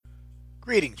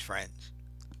Greetings, friends.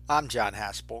 I'm John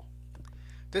Haspel.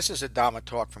 This is a Dhamma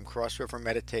talk from Cross River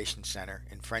Meditation Center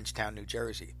in Frenchtown, New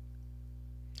Jersey.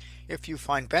 If you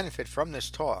find benefit from this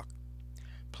talk,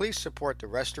 please support the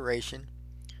restoration,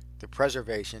 the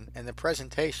preservation, and the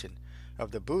presentation of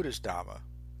the Buddha's Dhamma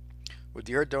with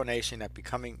your donation at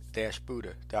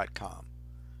becoming-buddha.com.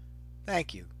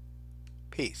 Thank you.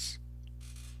 Peace.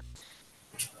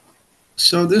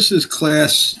 So this is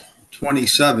class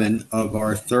 27 of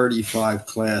our 35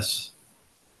 class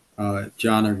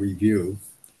Jhana review.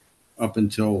 Up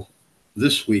until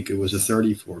this week, it was a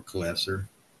 34 classer,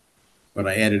 but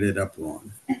I added it up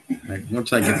wrong.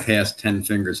 Once I get past 10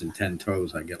 fingers and 10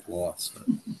 toes, I get lost.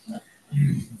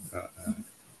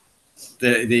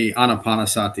 The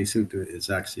Anapanasati Sutta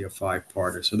is actually a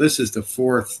 5-parter. So this is the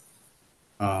fourth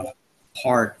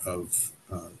part of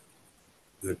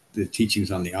the teachings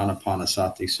on the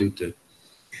Anapanasati Sutta.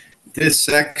 This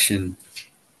section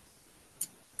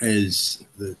is,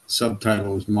 the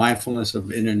subtitle is Mindfulness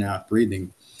of In and Out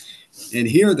Breathing. And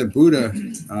here the Buddha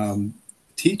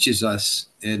teaches us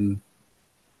in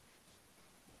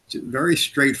very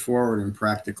straightforward and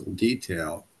practical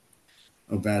detail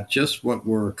about just what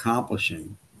we're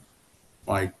accomplishing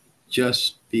by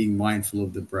just being mindful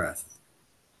of the breath.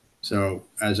 So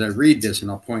as I read this, and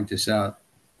I'll point this out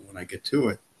when I get to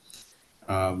it,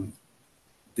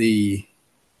 the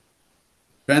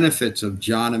benefits of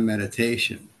jhana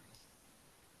meditation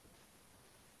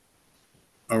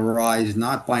arise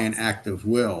not by an act of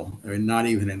will, or not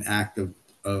even an act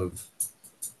of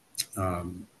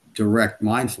direct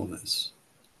mindfulness.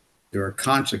 They're a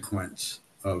consequence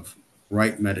of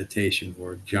right meditation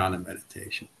or jhana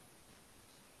meditation.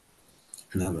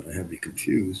 Now that I have you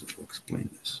confused, I'll explain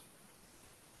this.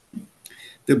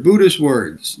 The Buddha's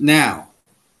words. Now,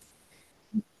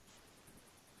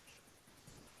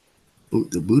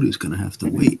 the Buddha's going to have to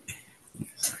wait.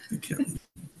 I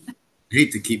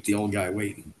hate to keep the old guy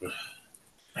waiting. But...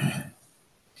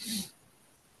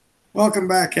 Welcome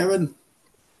back, Kevin.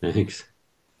 Thanks.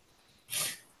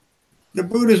 The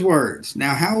Buddha's words.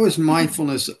 Now, how is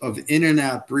mindfulness of in and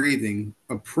out breathing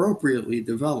appropriately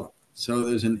developed? So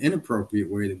there's an inappropriate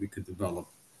way that we could develop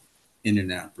in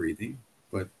and out breathing.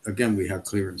 But again, we have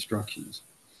clear instructions.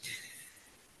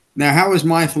 Now, how is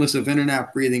mindfulness of in and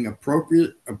out breathing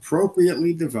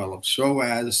appropriately developed so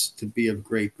as to be of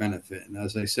great benefit? And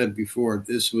as I said before,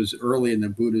 this was early in the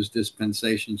Buddha's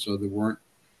dispensation, so there weren't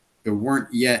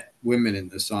yet women in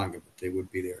the Sangha, but they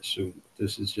would be there soon.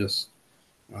 This is just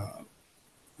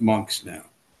monks now.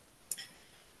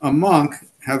 A monk,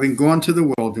 having gone to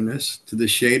the wilderness, to the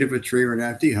shade of a tree or an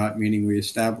empty hut, meaning we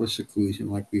establish seclusion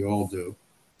like we all do,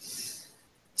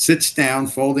 sits down,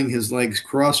 folding his legs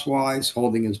crosswise,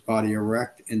 holding his body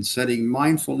erect, and setting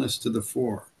mindfulness to the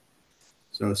fore.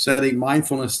 So setting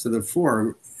mindfulness to the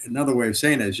fore, another way of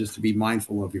saying that is just to be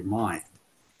mindful of your mind,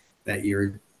 that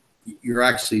you're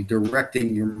actually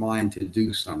directing your mind to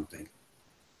do something.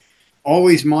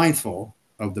 Always mindful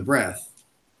of the breath,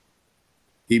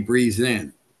 he breathes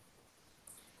in.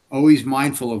 Always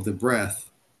mindful of the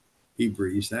breath, he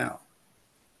breathes out.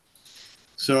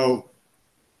 So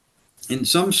in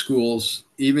some schools,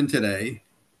 even today,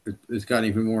 it's gotten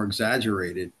even more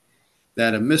exaggerated,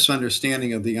 that a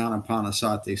misunderstanding of the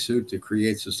Anapanasati Sutta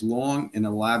creates this long and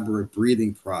elaborate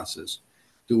breathing process,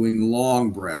 doing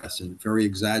long breaths and very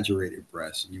exaggerated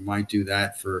breaths. And you might do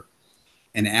that for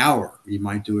an hour. You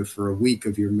might do it for a week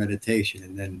of your meditation,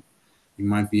 and then you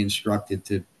might be instructed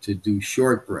to do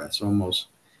short breaths, almost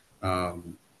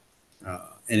an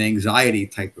anxiety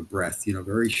type of breath,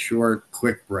 very short,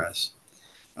 quick breaths.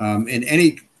 And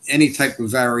any type of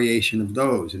variation of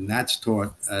those, and that's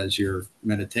taught as your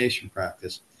meditation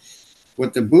practice.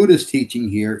 What the Buddha's teaching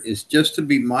here is just to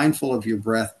be mindful of your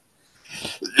breath,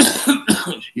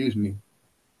 excuse me,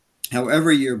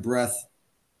 however your breath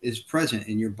is present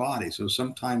in your body. So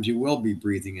sometimes you will be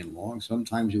breathing in long,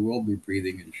 sometimes you will be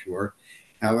breathing in short.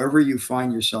 However you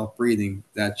find yourself breathing,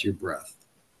 that's your breath.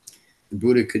 The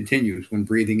Buddha continues, when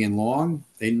breathing in long,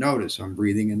 they notice I'm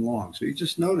breathing in long. So you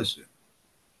just notice it.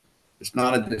 It's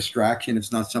not a distraction.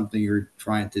 It's not something you're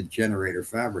trying to generate or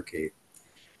fabricate.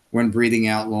 When breathing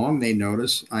out long, they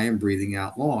notice I am breathing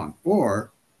out long.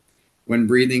 Or when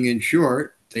breathing in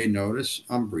short, they notice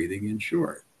I'm breathing in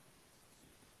short.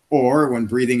 Or when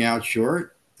breathing out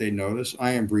short, they notice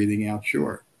I am breathing out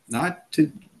short. Not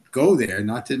to go there,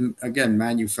 not to, again,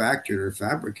 manufacture it or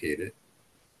fabricate it.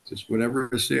 Just whatever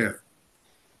is there.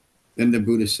 Then the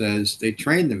Buddha says they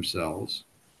train themselves.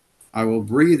 I will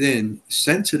breathe in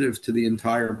sensitive to the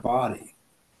entire body.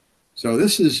 So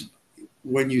this is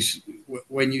when you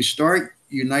start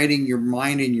uniting your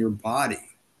mind and your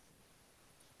body,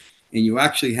 and you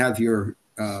actually have your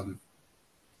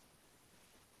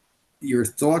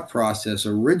thought process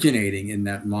originating in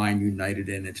that mind united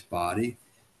in its body,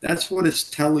 that's what it's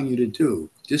telling you to do.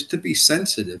 Just to be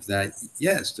sensitive that,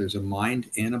 yes, there's a mind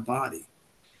and a body,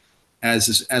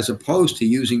 as opposed to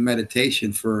using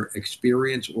meditation for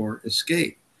experience or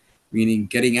escape, meaning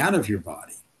getting out of your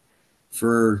body.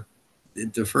 For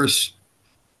the first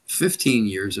 15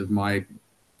 years of my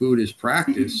Buddhist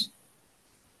practice,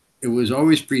 it was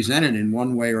always presented in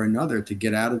one way or another to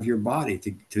get out of your body,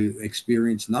 to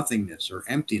experience nothingness or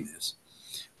emptiness,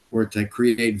 or to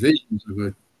create visions of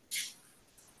a,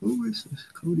 who is this?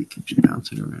 Cody keeps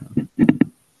bouncing around.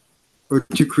 Or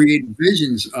to create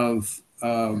visions of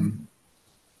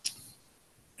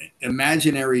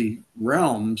imaginary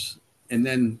realms and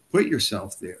then put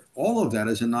yourself there. All of that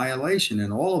is annihilation,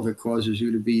 and all of it causes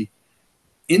you to be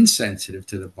insensitive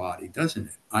to the body, doesn't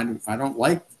it? I don't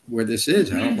like where this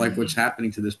is. I don't like what's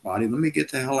happening to this body. Let me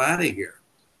get the hell out of here.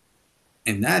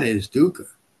 And that is dukkha.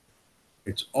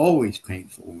 It's always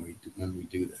painful when we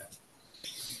do that.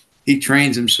 He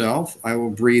trains himself. I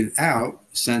will breathe out,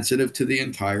 sensitive to the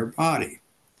entire body.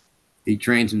 He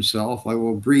trains himself. I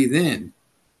will breathe in,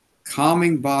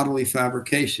 calming bodily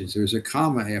fabrications. There's a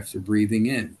comma after breathing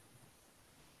in.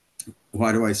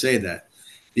 Why do I say that?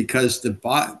 Because the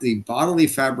bodily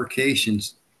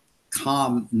fabrications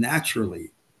calm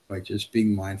naturally by just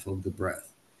being mindful of the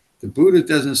breath. The Buddha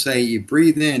doesn't say you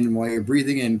breathe in, and while you're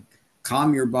breathing in,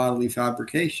 calm your bodily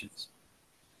fabrications.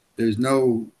 There's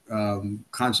no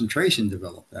concentration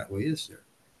developed that way, is there?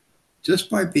 Just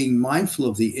by being mindful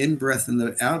of the in-breath and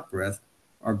the out-breath,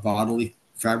 our bodily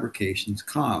fabrications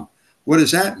calm. What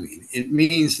does that mean? It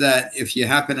means that if you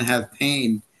happen to have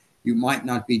pain, you might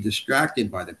not be distracted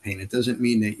by the pain. It doesn't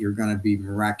mean that you're going to be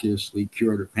miraculously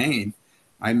cured of pain.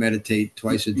 I meditate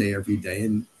twice a day, every day,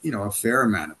 and, a fair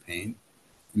amount of pain.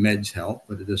 Meds help,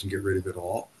 but it doesn't get rid of it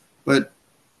all. But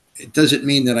it doesn't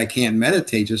mean that I can't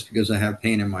meditate just because I have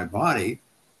pain in my body.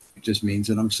 It just means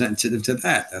that I'm sensitive to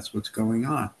that. That's what's going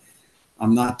on.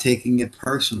 I'm not taking it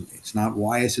personally. It's not,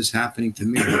 why is this happening to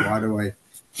me? Or why do I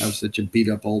have such a beat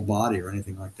up old body or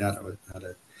anything like that? I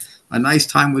had a nice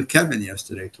time with Kevin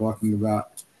yesterday talking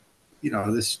about,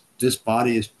 this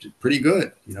body is pretty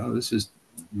good. This is,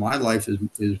 my life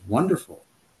is wonderful.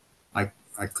 I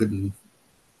couldn't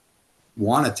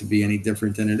want it to be any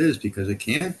different than it is, because it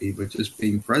can't be, but just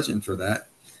being present for that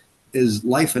is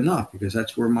life enough, because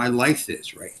that's where my life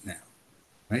is right now,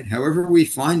 right? However we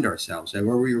find ourselves,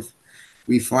 however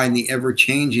we find the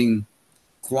ever-changing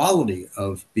quality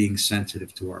of being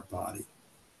sensitive to our body.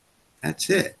 That's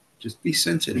it. Just be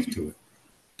sensitive to it.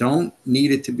 Don't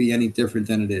need it to be any different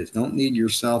than it is. Don't need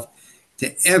yourself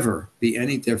to ever be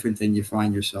any different than you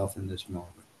find yourself in this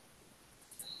moment.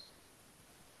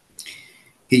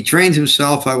 He trains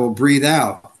himself, I will breathe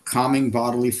out, calming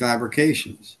bodily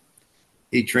fabrications.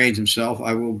 He trains himself,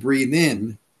 I will breathe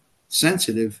in,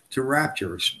 sensitive to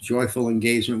rapture, joyful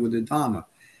engagement with the Dhamma.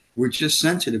 We're just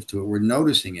sensitive to it. We're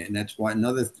noticing it. And that's why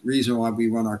another reason why we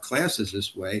run our classes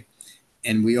this way.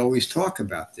 And we always talk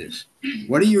about this.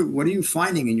 What are you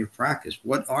finding in your practice?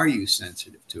 What are you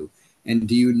sensitive to? And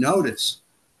do you notice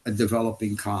a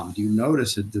developing calm? Do you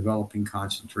notice a developing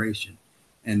concentration?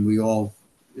 And we all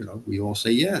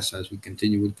say yes as we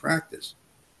continue with practice.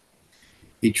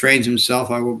 He trains himself,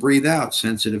 I will breathe out,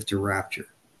 sensitive to rapture.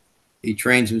 He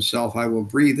trains himself, I will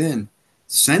breathe in,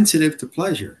 sensitive to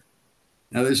pleasure.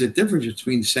 Now, there's a difference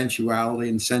between sensuality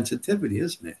and sensitivity,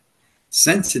 isn't it?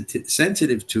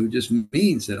 Sensitive to just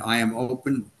means that I am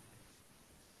open.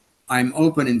 I'm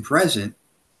open and present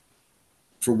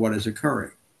for what is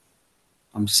occurring.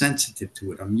 I'm sensitive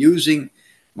to it. I'm using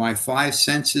my five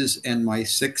senses and my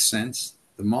sixth sense,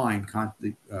 the mind,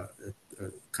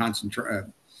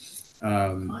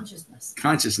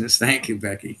 consciousness. Thank you,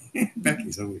 Becky.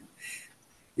 Becky's always.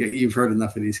 You've heard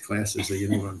enough of these classes that you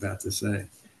know what I'm about to say.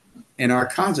 And our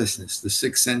consciousness, the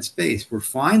sixth sense base, we're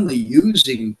finally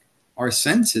using our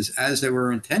senses as they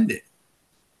were intended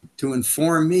to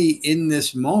inform me in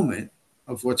this moment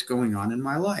of what's going on in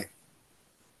my life.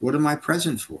 What am I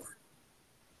present for?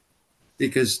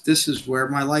 Because this is where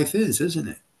my life is, isn't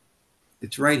it?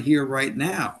 It's right here, right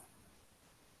now.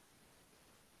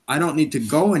 I don't need to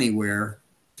go anywhere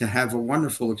to have a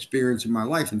wonderful experience in my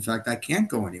life. In fact, I can't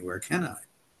go anywhere, can I?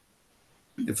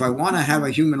 If I want to have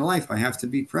a human life, I have to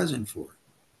be present for it.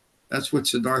 That's what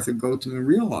Siddhartha Gautama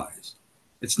realized.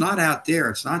 It's not out there.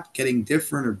 It's not getting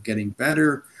different or getting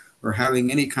better or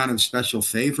having any kind of special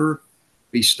favor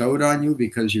bestowed on you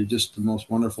because you're just the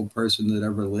most wonderful person that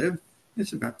ever lived.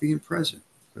 It's about being present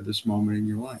for this moment in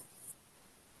your life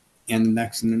and the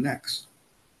next and the next.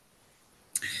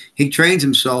 He trains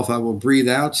himself, I will breathe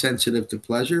out, sensitive to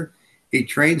pleasure. He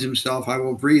trains himself, I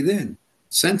will breathe in,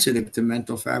 sensitive to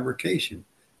mental fabrication.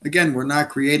 Again, we're not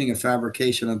creating a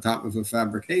fabrication on top of a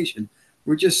fabrication.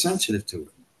 We're just sensitive to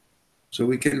it so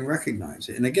we can recognize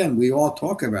it. And again, we all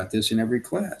talk about this in every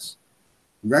class,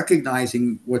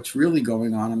 recognizing what's really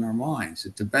going on in our minds.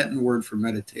 The Tibetan word for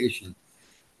meditation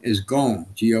is Gom,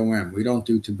 G-O-M. We don't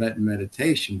do Tibetan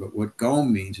meditation, but what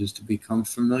Gom means is to become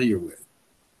familiar with.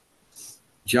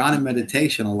 Jhana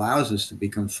meditation allows us to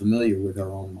become familiar with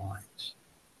our own minds.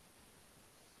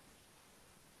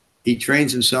 He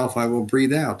trains himself, I will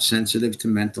breathe out, sensitive to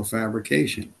mental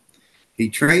fabrication. He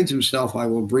trains himself, I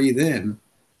will breathe in,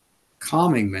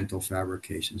 calming mental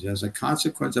fabrications. As a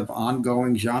consequence of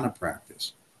ongoing jhana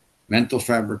practice, mental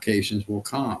fabrications will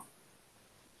calm.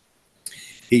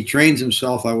 He trains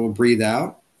himself, I will breathe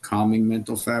out, calming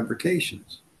mental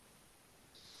fabrications.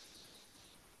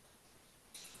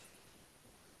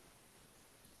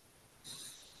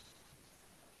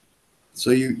 So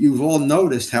you've all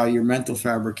noticed how your mental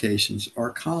fabrications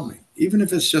are calming. Even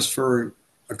if it's just for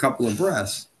a couple of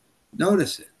breaths,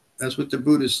 notice it. That's what the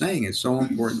Buddha is saying. It's so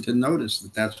important to notice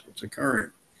that that's what's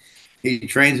occurring. He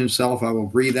trains himself, I will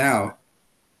breathe out.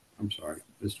 I'm sorry,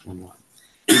 just one line.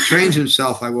 He trains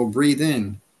himself, I will breathe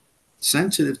in,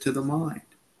 sensitive to the mind.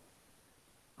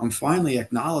 I'm finally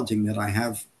acknowledging that I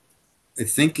have a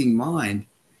thinking mind,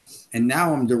 and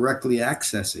now I'm directly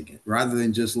accessing it rather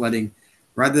than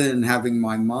having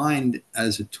my mind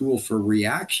as a tool for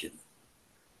reaction.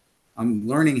 I'm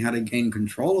learning how to gain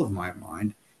control of my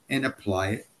mind and apply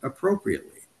it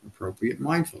appropriately, appropriate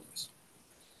mindfulness.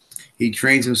 He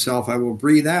trains himself, I will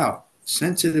breathe out,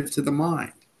 sensitive to the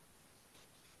mind.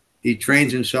 He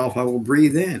trains himself, I will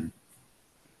breathe in,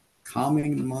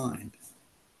 calming the mind.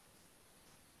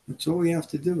 That's all we have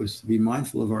to do, is to be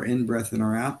mindful of our in-breath and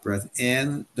our out-breath,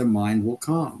 and the mind will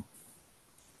calm.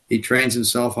 He trains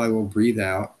himself, I will breathe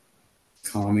out,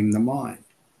 calming the mind.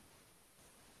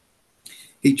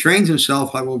 He trains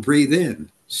himself, I will breathe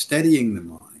in, steadying the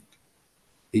mind.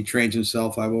 He trains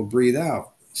himself, I will breathe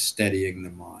out, steadying the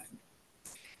mind.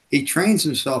 He trains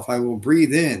himself, I will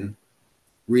breathe in,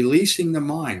 releasing the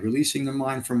mind. Releasing the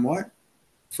mind from what?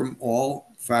 From all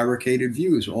fabricated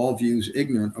views, all views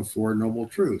ignorant of Four Noble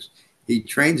Truths. He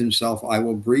trains himself, I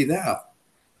will breathe out,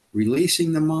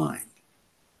 releasing the mind.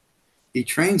 He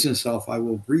trains himself, I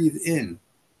will breathe in,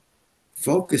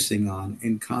 focusing on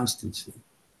inconstancy.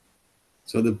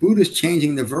 So the Buddha's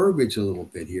changing the verbiage a little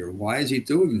bit here. Why is he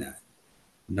doing that?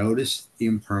 Notice the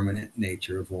impermanent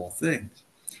nature of all things.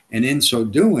 And in so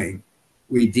doing,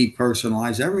 we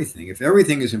depersonalize everything. If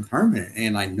everything is impermanent,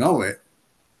 and I know it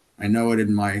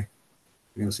in my, I'm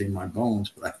going to say my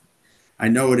bones, but I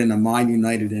know it in a mind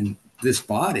united in this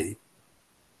body,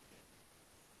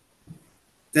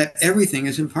 that everything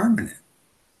is impermanent.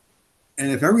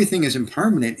 And if everything is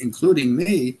impermanent, including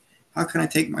me, how can I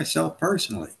take myself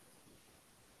personally?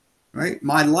 Right?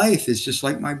 My life is just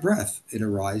like my breath. It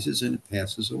arises and it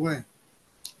passes away.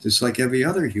 Just like every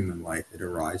other human life, it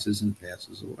arises and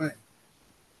passes away.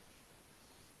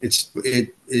 It's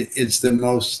the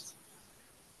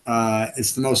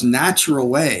most natural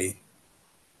way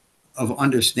of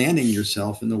understanding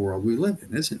yourself in the world we live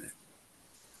in, isn't it?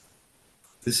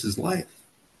 This is life.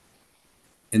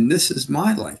 And this is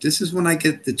my life. This is when I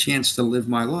get the chance to live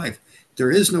my life.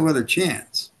 There is no other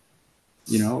chance.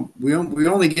 You know, we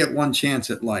only get one chance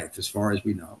at life, as far as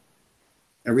we know.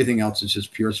 Everything else is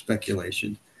just pure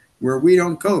speculation, where we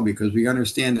don't go because we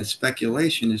understand that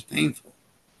speculation is painful.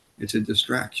 It's a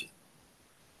distraction.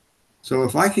 So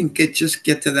if I can get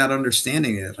to that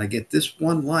understanding that I get this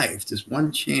one life, this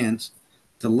one chance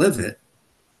to live it,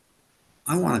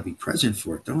 I want to be present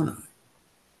for it, don't I?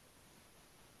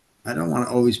 I don't want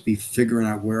to always be figuring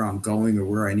out where I'm going or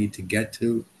where I need to get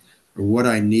to or what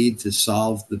I need to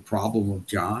solve the problem of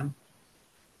John.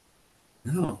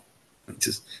 No, I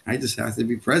just have to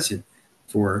be present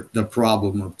for the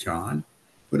problem of John.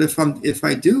 But if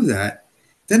I do that,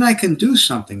 then I can do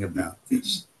something about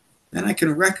this. Then I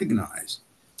can recognize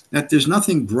that there's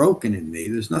nothing broken in me.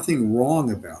 There's nothing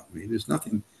wrong about me. There's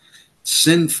nothing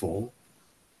sinful.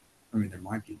 I mean, there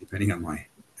might be, depending on my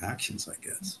actions, I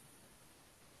guess.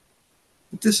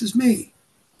 But this is me.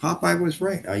 Popeye was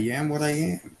right. I am what I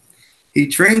am. He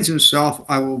trains himself,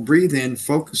 I will breathe in,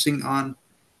 focusing on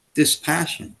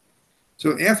dispassion.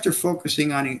 So after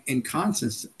focusing on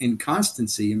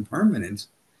inconstancy, impermanence,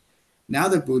 now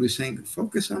the Buddha is saying,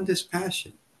 focus on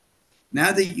dispassion.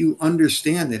 Now that you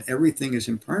understand that everything is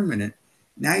impermanent,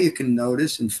 now you can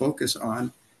notice and focus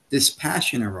on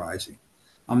dispassion arising.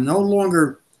 I'm no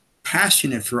longer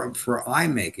passionate for eye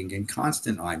making and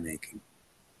constant eye making.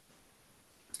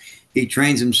 He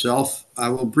trains himself, I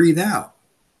will breathe out,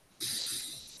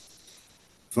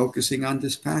 focusing on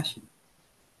dispassion.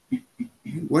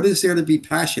 What is there to be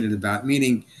passionate about?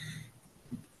 Meaning,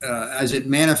 as it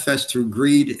manifests through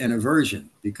greed and aversion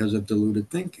because of deluded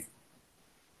thinking.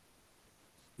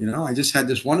 I just had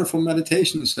this wonderful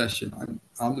meditation session.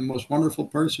 I'm the most wonderful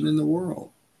person in the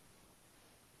world.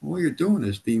 All you're doing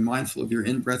is being mindful of your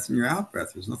in-breath and your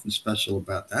out-breath. There's nothing special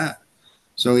about that.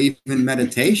 So even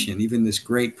meditation, even this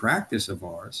great practice of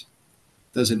ours,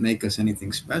 doesn't make us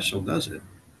anything special, does it?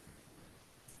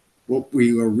 What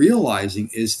we are realizing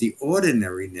is the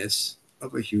ordinariness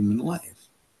of a human life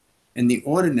and the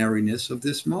ordinariness of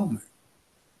this moment.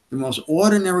 The most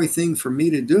ordinary thing for me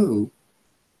to do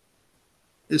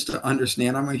is to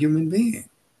understand I'm a human being,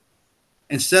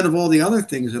 instead of all the other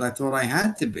things that I thought I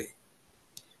had to be,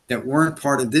 that weren't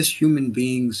part of this human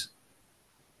being's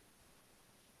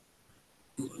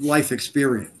life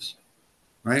experience,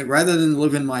 right? Rather than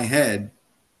live in my head,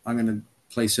 I'm going to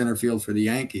play center field for the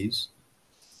Yankees.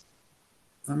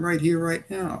 I'm right here, right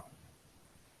now.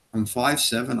 I'm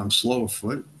 5'7". I'm slow of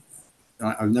foot.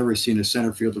 I've never seen a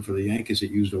center fielder for the Yankees that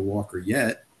used a walker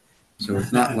yet, so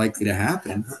it's not likely to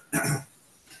happen.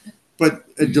 But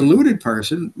a deluded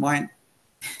person might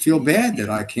feel bad that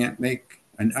I can't make.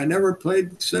 I never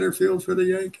played center field for the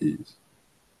Yankees.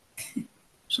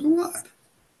 So what?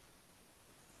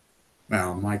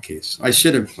 Well, in my case, I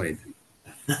should have played.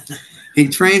 He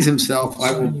trains himself.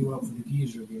 I will. You up for the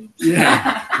geezer game.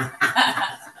 Yeah.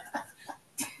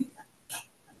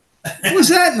 Was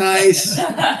that nice?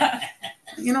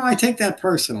 I take that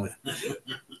personally.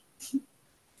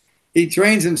 He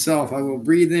trains himself. I will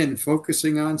breathe in,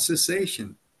 focusing on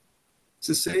cessation.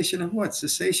 Cessation of what?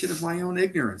 Cessation of my own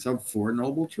ignorance of Four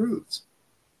Noble Truths.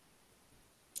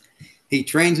 He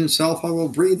trains himself. I will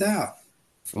breathe out,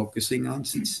 focusing on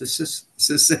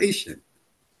cessation.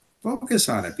 Focus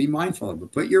on it. Be mindful of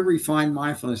it. Put your refined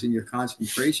mindfulness and your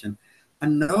concentration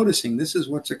on noticing this is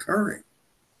what's occurring.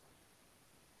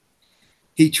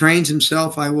 He trains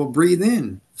himself, I will breathe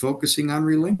in, focusing on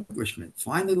relinquishment,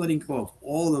 finally letting go of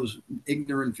all those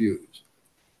ignorant views.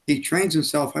 He trains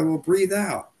himself, I will breathe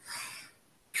out,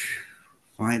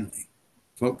 finally,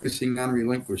 focusing on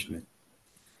relinquishment.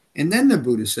 And then the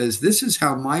Buddha says, this is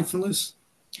how mindfulness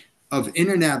of in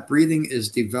and out breathing is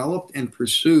developed and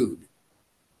pursued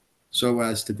so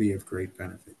as to be of great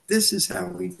benefit. This is how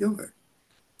we do it.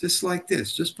 Just like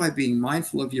this, just by being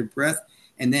mindful of your breath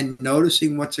and then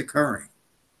noticing what's occurring.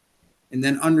 And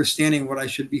then understanding what I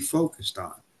should be focused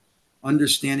on.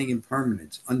 Understanding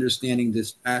impermanence, understanding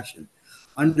dispassion,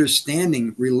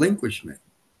 understanding relinquishment.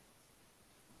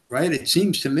 Right? It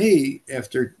seems to me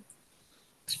after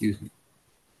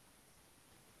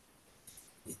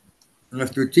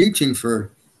teaching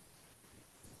for,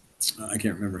 I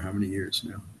can't remember how many years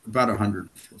now, about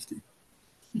 150.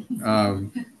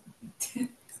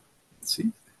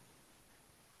 See?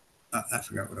 I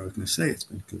forgot what I was going to say. It's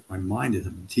been my mind has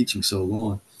been teaching so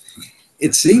long.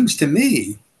 It seems to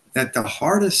me that the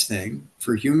hardest thing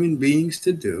for human beings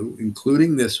to do,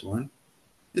 including this one,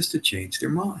 is to change their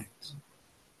minds.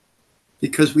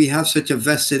 Because we have such a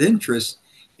vested interest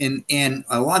in and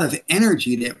a lot of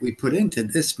energy that we put into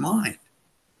this mind.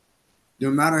 No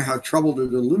matter how troubled or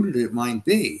deluded it might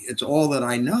be, it's all that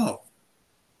I know.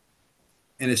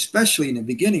 And especially in the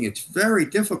beginning, it's very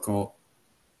difficult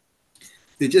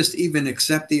to just even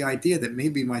accept the idea that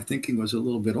maybe my thinking was a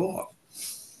little bit off.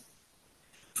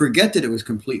 Forget that it was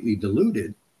completely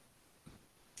deluded.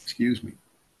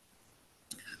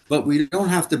 But we don't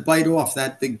have to bite off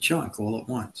that big chunk all at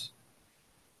once.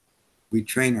 We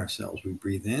train ourselves. We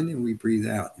breathe in and we breathe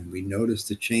out, and we notice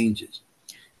the changes.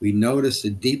 We notice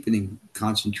the deepening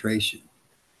concentration.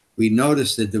 We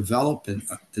notice the development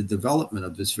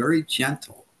of this very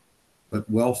gentle but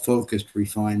well-focused,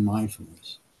 refined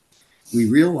mindfulness. We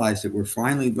realize that we're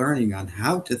finally learning on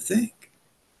how to think.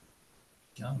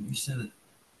 John, you said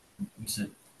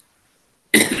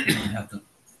you don't have to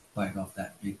bite off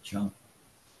that big chunk,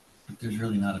 but there's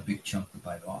really not a big chunk to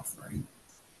bite off, right?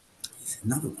 It's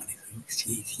another one.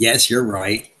 Yes, you're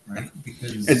right. Right,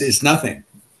 because it's nothing.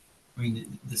 I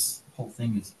mean, this whole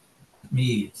thing is, to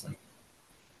me, it's like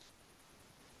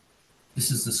this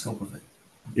is the scope of it.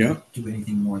 Yeah. Don't do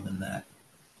anything more than that,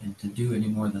 and to do any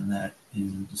more than that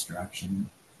is a distraction,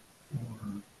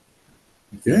 or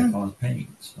it can cause pain.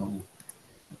 So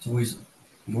it always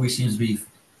seems to be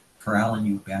corralling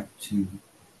you back to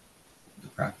the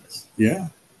practice. Yeah,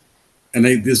 and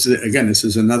this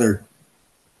is another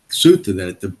sutta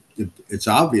that it's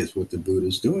obvious what the Buddha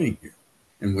is doing here,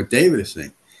 and what David is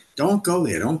saying. Don't go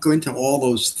there. Don't go into all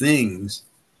those things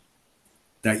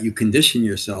that you condition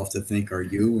yourself to think are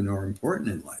you and are important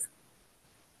in life.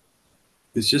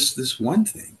 It's just this one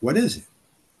thing. What is it?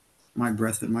 My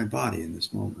breath and my body in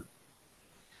this moment.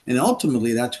 And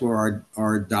ultimately, that's where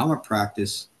our Dhamma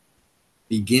practice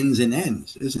begins and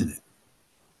ends, isn't it?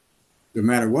 No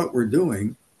matter what we're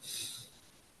doing,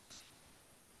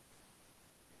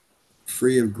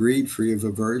 free of greed, free of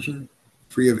aversion,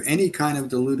 free of any kind of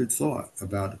deluded thought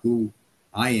about who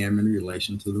I am in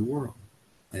relation to the world.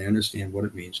 I understand what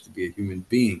it means to be a human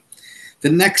being. The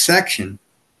next section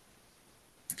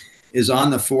is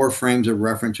on the 4 frames of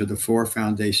reference, or the 4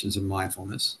 foundations of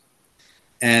mindfulness.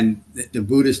 And the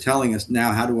Buddha is telling us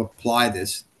now how to apply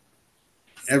this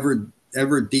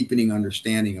ever deepening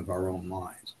understanding of our own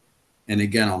minds. And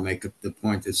again, I'll make the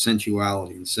point that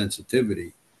sensuality and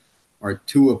sensitivity are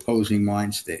 2 opposing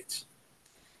mind states.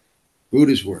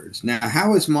 Buddha's words. Now,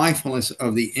 how is mindfulness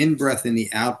of the in-breath and the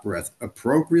out-breath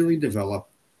appropriately developed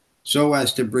so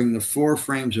as to bring the 4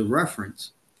 frames of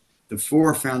reference, the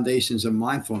 4 foundations of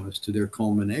mindfulness, to their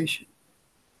culmination?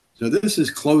 So this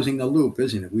is closing the loop,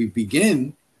 isn't it? We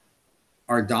begin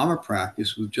our Dhamma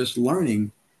practice with just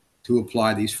learning to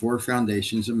apply these 4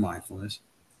 foundations of mindfulness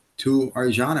to our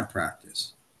Jhana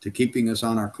practice, to keeping us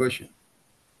on our cushion.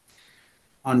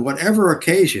 On whatever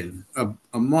occasion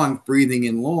a monk breathing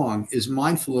in long is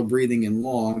mindful of breathing in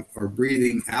long, or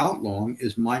breathing out long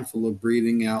is mindful of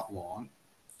breathing out long,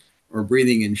 or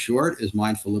breathing in short is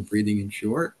mindful of breathing in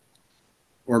short,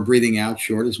 or breathing out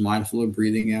short is mindful of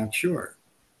breathing out short.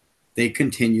 They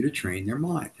continue to train their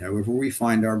mind, however we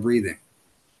find our breathing.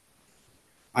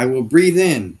 I will breathe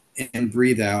in and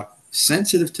breathe out,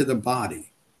 sensitive to the body.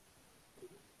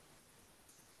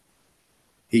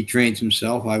 He trains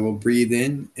himself. I will breathe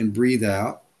in and breathe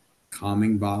out,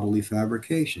 calming bodily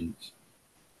fabrications.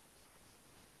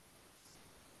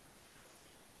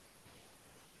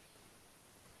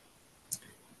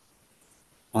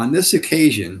 On this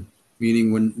occasion,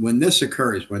 meaning when this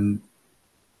occurs, when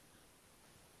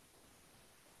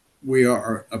we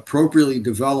are appropriately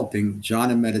developing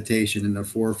jhana meditation in the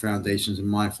 4 foundations of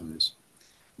mindfulness,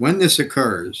 when this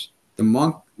occurs, the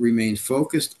monk remains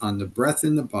focused on the breath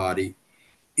in the body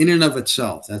in and of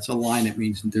itself. That's a line that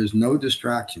means there's no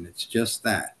distraction. It's just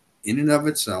that. In and of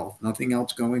itself, nothing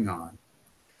else going on.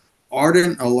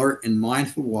 Ardent, alert, and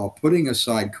mindful while putting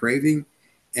aside craving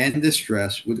and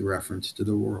distress with reference to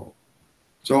the world.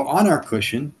 So on our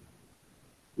cushion,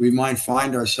 we might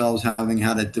find ourselves having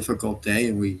had a difficult day,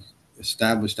 and we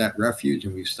establish that refuge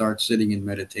and we start sitting in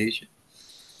meditation.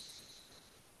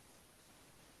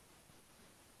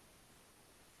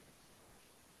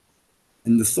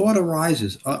 And the thought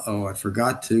arises, I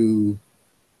forgot to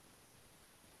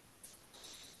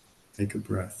take a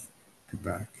breath, come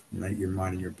back, unite your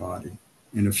mind and your body.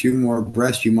 In a few more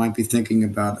breaths, you might be thinking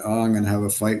about, I'm going to have a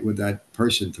fight with that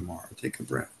person tomorrow. Take a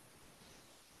breath.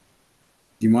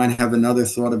 You might have another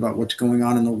thought about what's going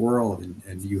on in the world,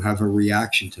 and you have a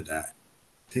reaction to that.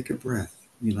 Take a breath,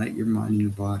 unite your mind and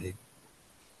your body,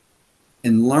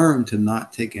 and learn to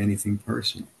not take anything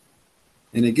personal.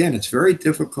 And again, it's very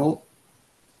difficult,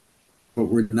 but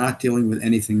we're not dealing with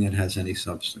anything that has any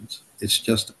substance. It's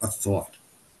just a thought.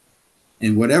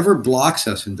 And whatever blocks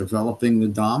us in developing the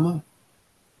Dhamma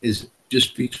is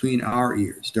just between our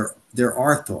ears. There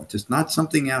are thoughts. It's not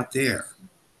something out there.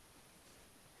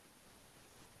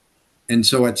 And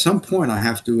so at some point I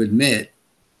have to admit,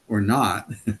 or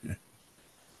not,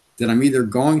 that I'm either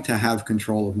going to have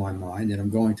control of my mind and I'm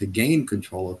going to gain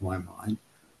control of my mind,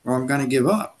 or I'm going to give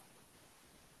up.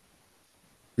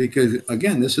 Because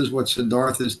again, this is what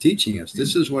Siddhartha is teaching us.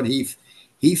 This is what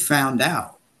he found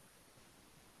out.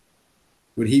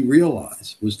 What he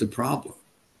realized was the problem,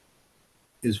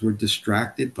 is we're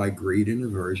distracted by greed and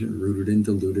aversion rooted in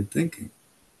deluded thinking.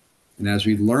 And as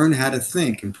we learn how to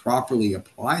think and properly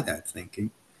apply that thinking,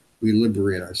 we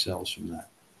liberate ourselves from that.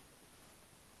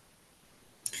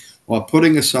 While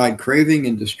putting aside craving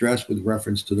and distress with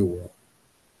reference to the world,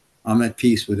 I'm at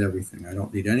peace with everything. I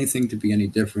don't need anything to be any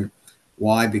different.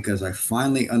 Why? Because I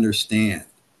finally understand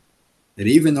that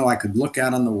even though I could look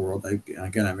out on the world,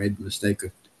 again, I made the mistake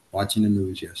of watching the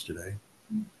news yesterday.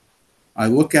 I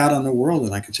look out on the world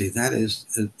and I could say,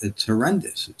 it's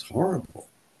horrendous. It's horrible.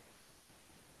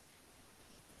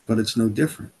 But it's no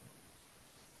different.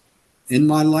 In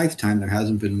my lifetime, there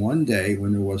hasn't been one day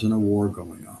when there wasn't a war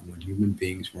going on, when human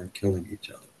beings weren't killing each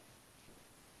other.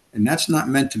 And that's not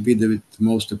meant to be the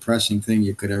most depressing thing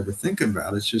you could ever think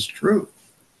about. It's just true.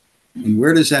 And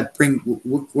where does that bring,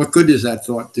 what good does that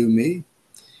thought do me?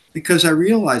 Because I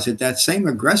realize that same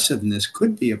aggressiveness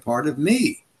could be a part of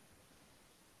me,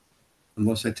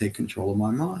 unless I take control of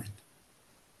my mind.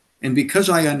 And because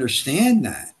I understand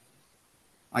that,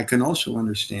 I can also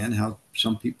understand how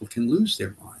some people can lose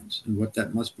their minds and what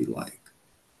that must be like.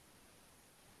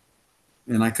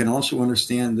 And I can also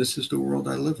understand this is the world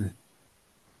I live in.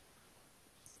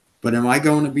 But am I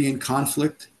going to be in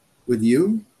conflict with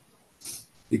you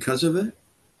because of it?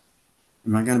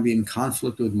 Am I going to be in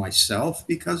conflict with myself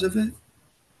because of it?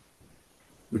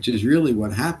 Which is really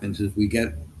what happens is we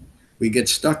get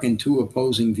stuck in two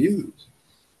opposing views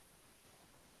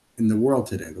in the world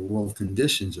today. The world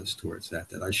conditions us towards that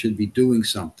I should be doing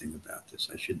something about this.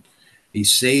 I should be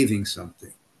saving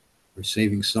something or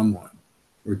saving someone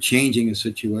or changing a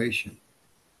situation.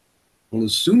 Well,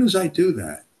 as soon as I do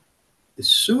that,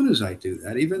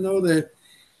 even though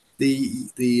the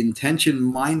intention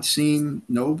might seem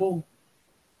noble,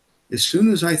 as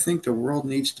soon as I think the world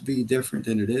needs to be different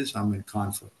than it is, I'm in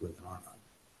conflict with it, aren't I?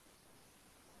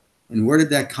 And where did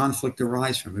that conflict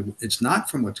arise from? It's not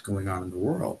from what's going on in the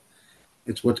world.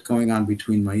 It's what's going on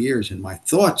between my ears and my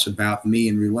thoughts about me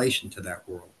in relation to that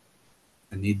world.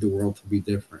 I need the world to be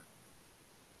different.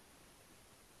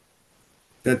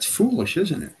 That's foolish,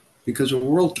 isn't it? Because the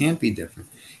world can't be different.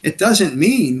 It doesn't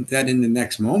mean that in the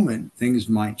next moment things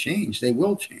might change. They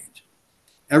will change.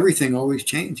 Everything always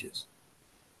changes.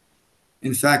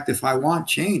 In fact, if I want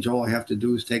change, all I have to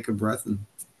do is take a breath and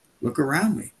look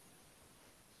around me,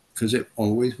 because it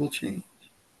always will change.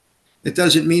 It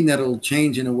doesn't mean that it'll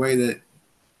change in a way that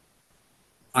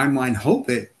I might hope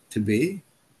it to be,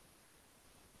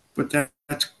 but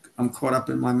I'm caught up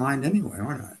in my mind anyway,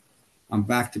 aren't I? I'm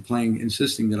back to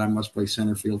insisting that I must play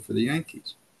center field for the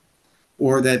Yankees,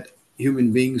 or that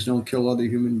human beings don't kill other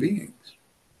human beings,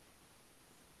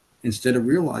 instead of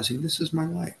realizing this is my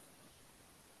life.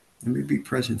 Let me be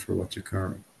present for what's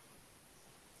occurring.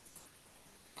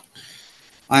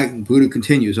 Buddha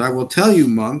continues, I will tell you,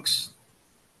 monks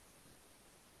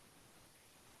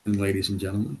and ladies and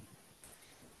gentlemen,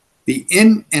 the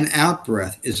in and out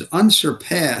breath is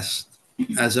unsurpassed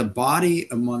as a body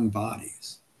among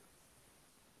bodies.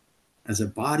 As a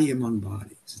body among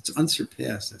bodies. It's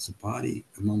unsurpassed as a body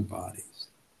among bodies.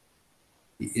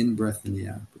 The in breath and the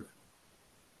out breath.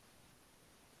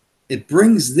 It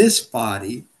brings this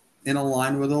body in a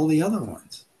line with all the other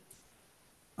ones.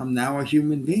 I'm now a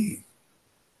human being.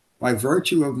 By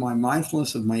virtue of my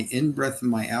mindfulness of my in breath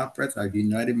and my out breath, I've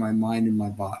united my mind and my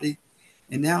body.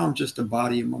 And now I'm just a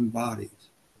body among bodies.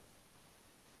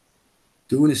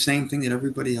 Doing the same thing that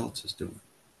everybody else is doing.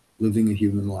 Living a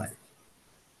human life.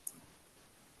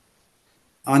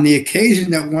 On the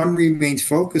occasion that one remains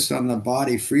focused on the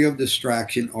body, free of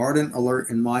distraction, ardent, alert,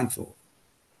 and mindful,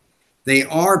 they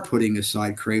are putting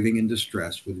aside craving and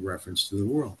distress with reference to the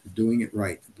world. They're doing it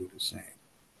right, the Buddha is saying.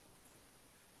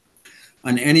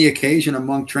 On any occasion, a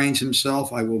monk trains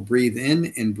himself, I will breathe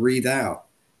in and breathe out,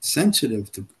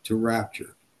 sensitive to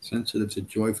rapture, sensitive to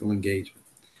joyful engagement.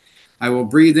 I will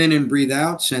breathe in and breathe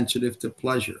out, sensitive to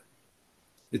pleasure.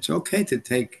 It's okay to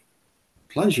take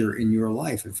pleasure in your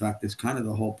life. In fact, it's kind of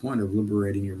the whole point of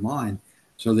liberating your mind,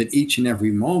 so that each and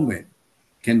every moment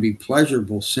can be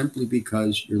pleasurable simply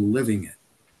because you're living it.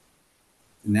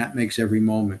 And that makes every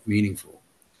moment meaningful.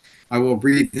 I will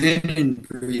breathe in and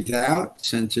breathe out,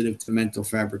 sensitive to mental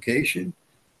fabrication.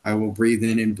 I will breathe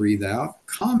in and breathe out,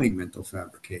 calming mental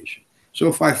fabrication. So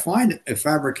if I find a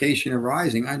fabrication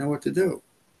arising, I know what to do.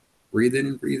 Breathe in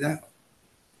and breathe out.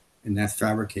 And that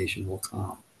fabrication will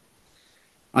calm.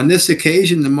 On this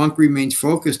occasion, the monk remains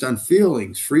focused on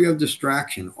feelings, free of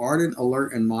distraction, ardent,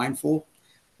 alert, and mindful,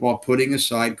 while putting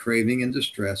aside craving and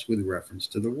distress with reference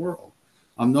to the world.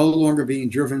 I'm no longer being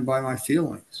driven by my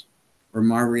feelings, or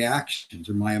my reactions,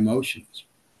 or my emotions,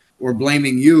 or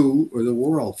blaming you or the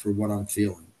world for what I'm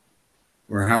feeling,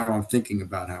 or how I'm thinking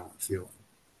about how I'm feeling.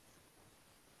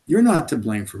 You're not to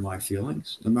blame for my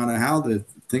feelings, no matter how the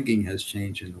thinking has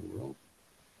changed in the world.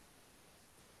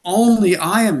 Only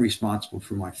I am responsible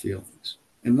for my feelings.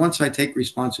 And once I take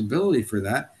responsibility for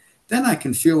that, then I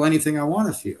can feel anything I want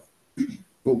to feel.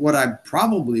 But what I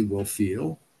probably will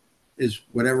feel is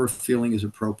whatever feeling is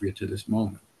appropriate to this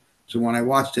moment. So when I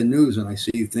watch the news and I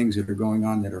see things that are going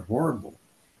on that are horrible,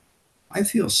 I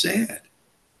feel sad.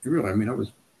 I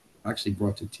was actually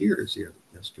brought to tears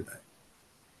yesterday.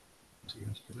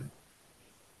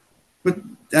 But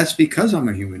that's because I'm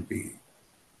a human being.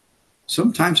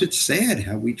 Sometimes it's sad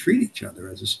how we treat each other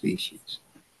as a species.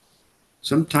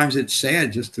 Sometimes it's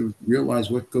sad just to realize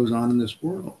what goes on in this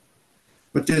world.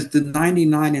 But there's the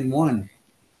 99 and 1.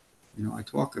 I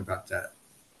talk about that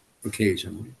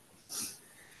occasionally.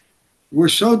 We're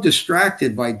so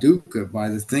distracted by dukkha, by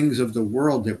the things of the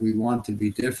world that we want to be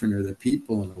different, or the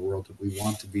people in the world that we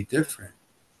want to be different,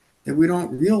 that we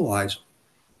don't realize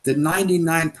that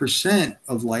 99%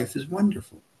 of life is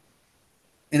wonderful.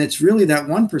 And it's really that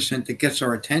 1% that gets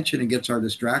our attention and gets our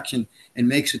distraction and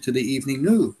makes it to the evening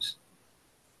news.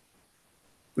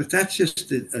 But that's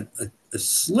just a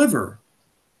sliver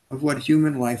of what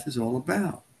human life is all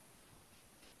about.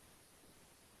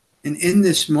 And in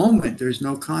this moment, there's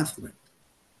no conflict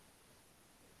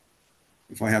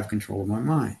if I have control of my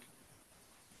mind.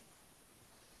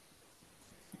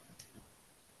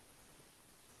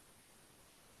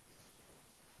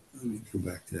 Let me go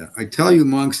back to that. I tell you,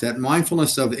 monks, that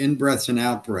mindfulness of in-breaths and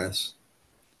out-breaths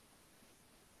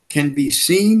can be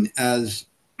seen as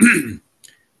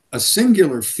a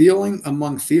singular feeling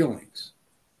among feelings,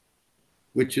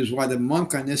 which is why the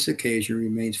monk on this occasion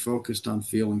remains focused on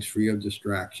feelings free of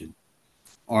distraction,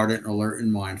 ardent, alert,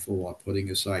 and mindful, while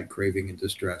putting aside craving and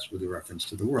distress with reference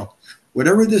to the world.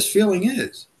 Whatever this feeling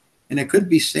is, and it could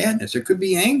be sadness, it could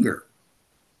be anger,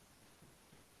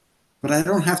 but I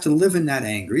don't have to live in that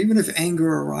anger. Even if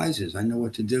anger arises, I know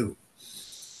what to do.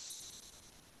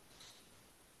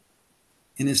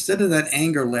 And instead of that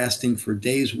anger lasting for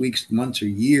days, weeks, months, or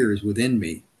years within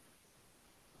me,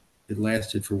 it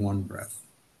lasted for one breath.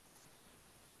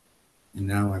 And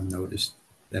now I've noticed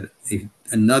that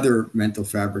another mental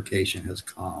fabrication has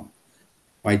calmed.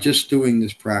 By just doing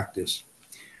this practice,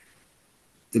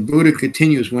 the Buddha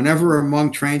continues, whenever a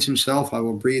monk trains himself, I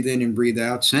will breathe in and breathe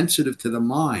out, sensitive to the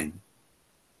mind.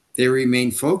 They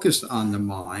remain focused on the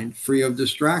mind, free of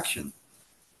distraction,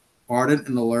 ardent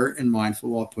and alert and mindful,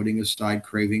 while putting aside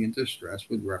craving and distress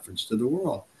with reference to the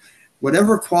world.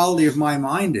 Whatever quality of my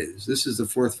mind is, this is the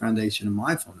fourth foundation of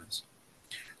mindfulness,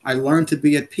 I learn to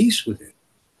be at peace with it.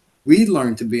 We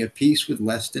learn to be at peace with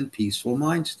less than peaceful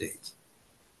mind states.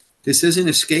 This isn't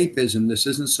escapism. This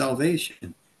isn't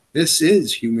salvation. This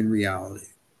is human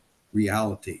reality.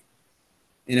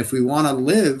 And if we want to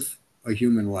live a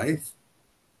human life,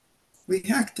 we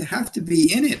have to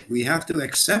be in it. We have to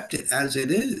accept it as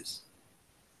it is.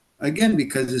 Again,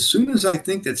 because as soon as I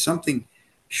think that something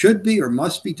should be or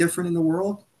must be different in the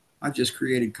world, I've just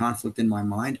created conflict in my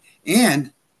mind,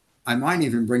 and I might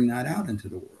even bring that out into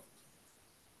the world.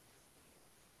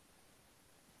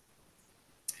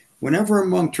 Whenever a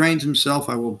monk trains himself,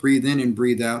 I will breathe in and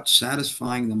breathe out,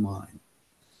 satisfying the mind.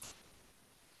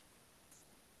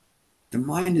 The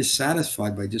mind is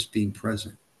satisfied by just being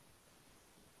present,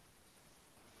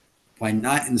 by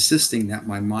not insisting that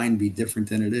my mind be different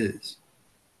than it is.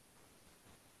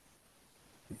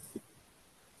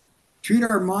 Treat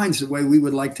our minds the way we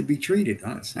would like to be treated.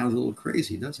 It sounds a little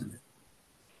crazy, doesn't it?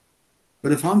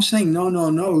 But if I'm saying no,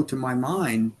 no, no to my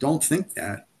mind, don't think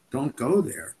that, don't go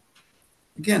there.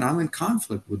 Again, I'm in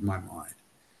conflict with my mind.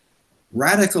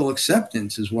 Radical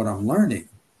acceptance is what I'm learning.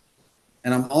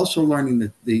 And I'm also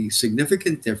learning the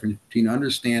significant difference between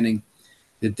understanding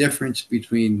the difference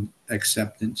between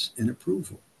acceptance and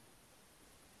approval.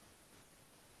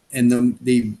 And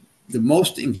the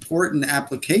most important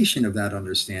application of that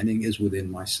understanding is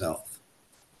within myself.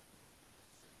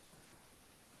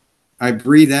 I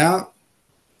breathe out.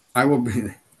 I will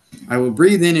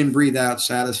breathe in and breathe out,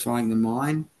 satisfying the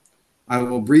mind. I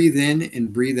will breathe in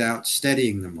and breathe out,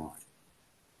 steadying the mind.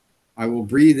 I will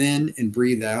breathe in and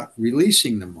breathe out,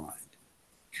 releasing the mind.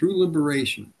 True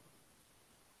liberation.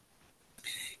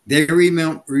 They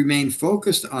remain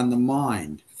focused on the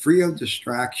mind, free of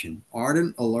distraction,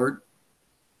 ardent, alert,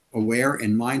 aware,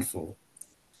 and mindful,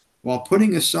 while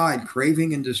putting aside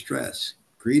craving and distress,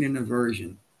 greed and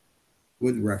aversion,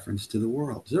 with reference to the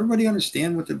world. Does everybody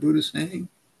understand what the Buddha is saying?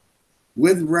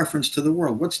 With reference to the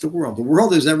world. What's the world? The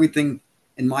world is everything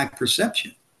in my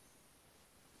perception.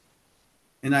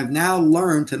 And I've now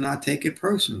learned to not take it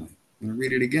personally. I'm going to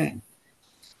read it again.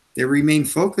 They remain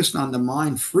focused on the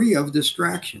mind, free of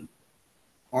distraction,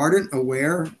 ardent,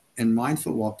 aware, and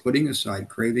mindful, while putting aside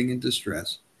craving and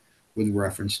distress with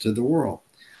reference to the world.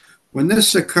 When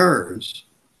this occurs,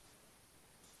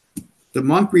 the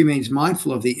monk remains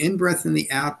mindful of the in-breath and the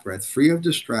out-breath, free of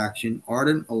distraction,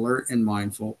 ardent, alert, and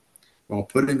mindful, while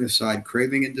putting aside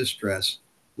craving and distress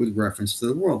with reference to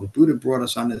the world. The Buddha brought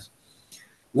us on this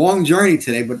long journey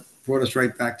today, but brought us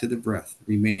right back to the breath.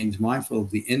 Remains mindful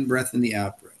of the in-breath and the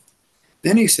out-breath.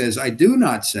 Then he says, I do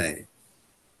not say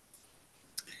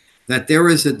that there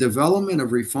is a development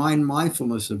of refined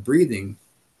mindfulness of breathing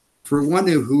for one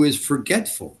who is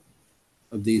forgetful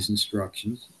of these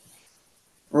instructions,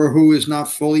 or who is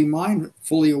not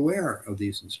fully aware of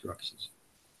these instructions.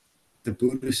 The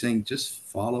Buddha is saying, just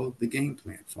follow the game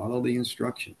plan, follow the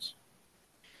instructions.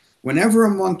 Whenever a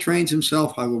monk trains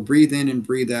himself, I will breathe in and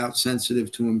breathe out,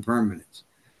 sensitive to impermanence.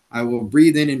 I will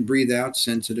breathe in and breathe out,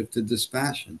 sensitive to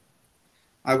dispassion.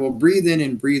 I will breathe in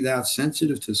and breathe out,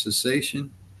 sensitive to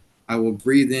cessation. I will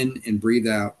breathe in and breathe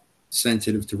out,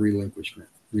 sensitive to relinquishment.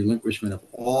 relinquishment of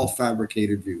all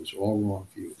fabricated views, all wrong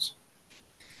views.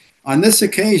 On this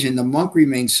occasion, the monk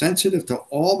remained sensitive to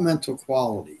all mental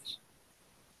qualities,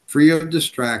 free of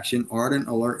distraction, ardent,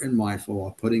 alert, and mindful,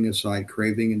 while putting aside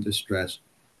craving and distress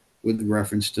with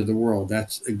reference to the world.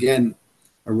 That's, again,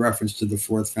 a reference to the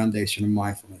fourth foundation of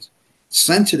mindfulness.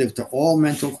 Sensitive to all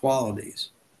mental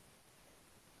qualities.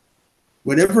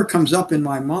 Whatever comes up in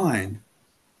my mind,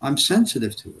 I'm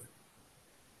sensitive to it,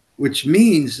 which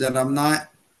means that I'm not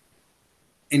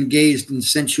engaged in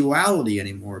sensuality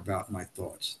anymore about my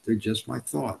thoughts. They're just my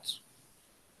thoughts.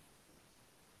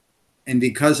 And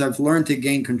because I've learned to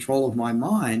gain control of my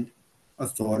mind, a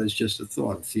thought is just a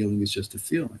thought. A feeling is just a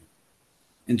feeling.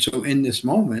 And so in this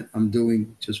moment, I'm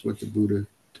doing just what the Buddha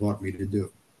taught me to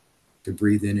do, to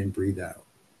breathe in and breathe out.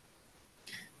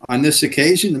 On this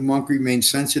occasion, the monk remained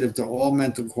sensitive to all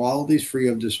mental qualities, free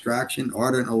of distraction,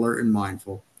 ardent, alert, and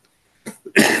mindful,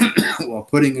 while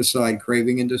putting aside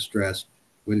craving and distress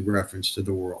with reference to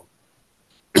the world.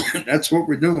 That's what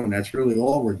we're doing. That's really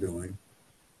all we're doing,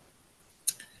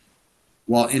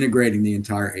 while integrating the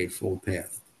entire Eightfold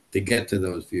Path to get to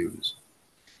those views.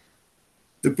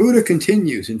 The Buddha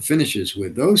continues and finishes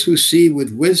with, those who see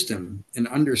with wisdom and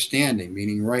understanding,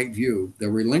 meaning right view, the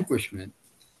relinquishment,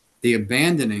 the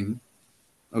abandoning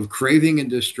of craving and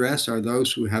distress are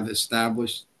those who have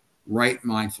established right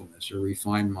mindfulness or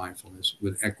refined mindfulness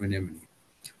with equanimity.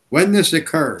 When this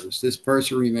occurs, this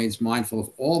person remains mindful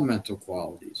of all mental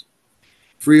qualities,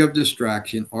 free of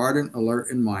distraction, ardent, alert,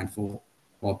 and mindful,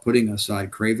 while putting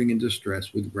aside craving and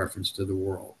distress with reference to the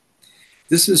world.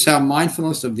 This is how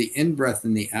mindfulness of the in-breath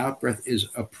and the out-breath is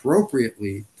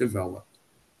appropriately developed,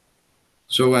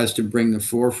 so as to bring the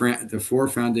four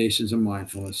foundations of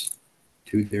mindfulness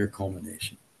to their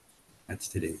culmination. That's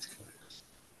today's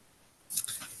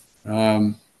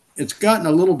class. It's gotten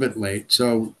a little bit late,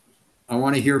 so I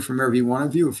want to hear from every one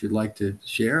of you if you'd like to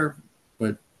share,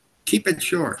 but keep it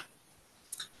short.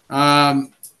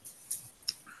 I'm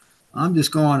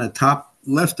just going to top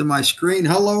left of my screen.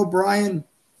 Hello, Brian.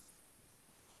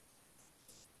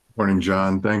 Morning,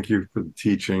 John. Thank you for the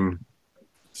teaching.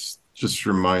 This just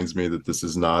reminds me that this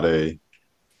is not a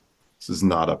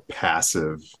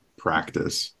passive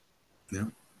practice. Yeah.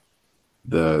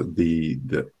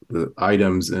 The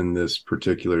items in this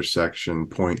particular section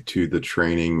point to the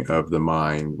training of the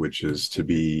mind, which is to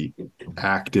be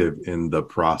active in the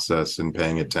process and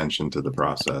paying attention to the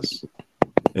process.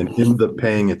 And in the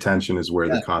paying attention is where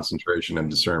the concentration and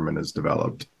discernment is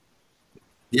developed.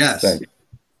 Yes. Thank you.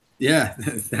 Yeah,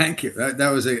 thank you.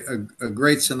 That was a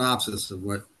great synopsis of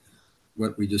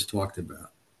what we just talked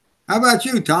about. How about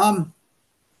you, Tom?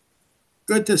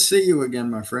 Good to see you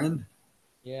again, my friend.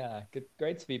 Yeah, good,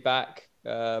 great to be back.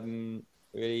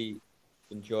 Really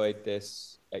enjoyed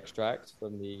this extract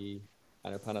from the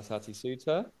Anapanasati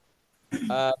Sutta.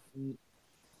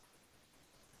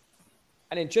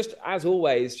 And it just, as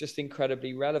always, just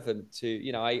incredibly relevant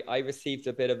to, I received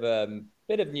a bit of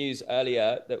news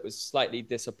earlier that was slightly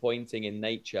disappointing in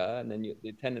nature. And then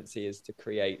the tendency is to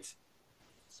create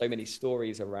so many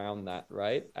stories around that,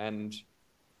 right? And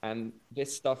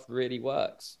this stuff really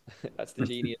works. That's the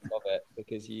genius of it,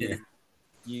 because you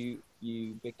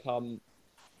become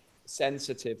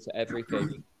sensitive to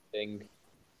everything.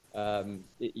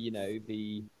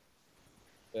 The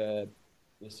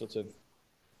sort of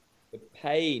the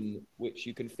pain which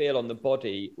you can feel on the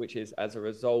body, which is as a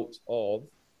result of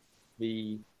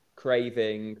the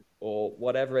craving or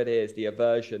whatever it is, the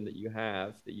aversion that you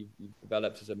have, that you've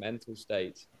developed as a mental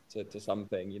state to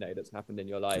something, that's happened in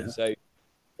your life. Yeah. So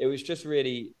it was just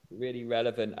really, really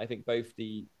relevant. I think both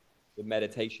the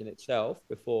meditation itself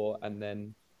before, and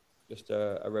then just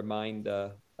a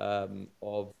reminder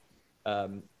of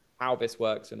how this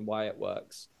works and why it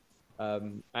works.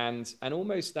 And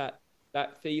almost that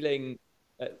feeling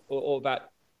or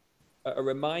that a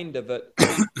reminder that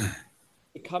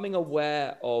becoming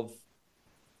aware of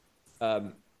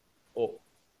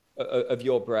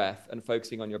your breath and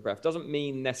focusing on your breath doesn't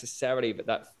mean necessarily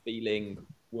that feeling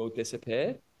will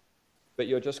disappear, but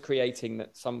you're just creating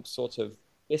some sort of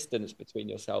distance between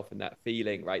yourself and that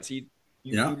feeling, right? So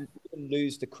you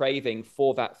lose the craving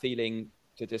for that feeling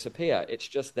to disappear. It's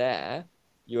just there.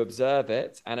 You observe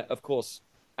it, and of course,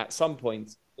 at some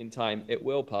point in time, it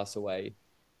will pass away.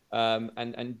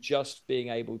 And just being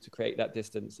able to create that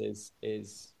distance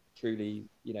is truly,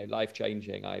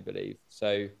 life-changing, I believe.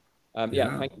 So, thank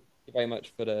you very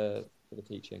much for the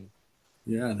teaching.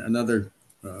 Yeah, another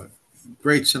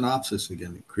great synopsis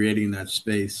again, creating that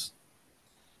space.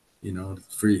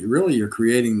 You're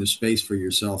creating the space for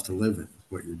yourself to live in,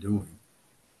 what you're doing.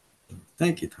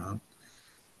 Thank you, Tom.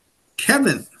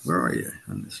 Kevin, where are you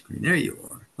on the screen? There you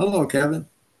are. Hello, Kevin.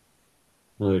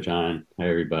 Hello, John. Hi,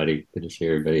 everybody. Good to see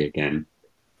everybody again.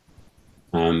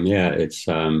 Yeah, it's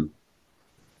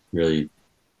really,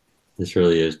 this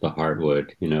really is the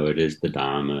hardwood. It is the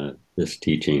Dhamma. This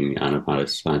teaching,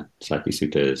 Anapanasati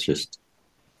Sutta, is just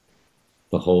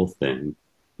the whole thing.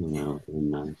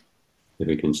 And if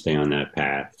we can stay on that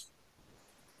path,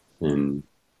 then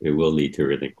it will lead to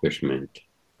relinquishment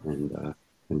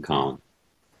and calm.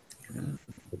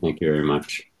 Thank you very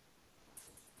much.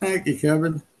 Thank you,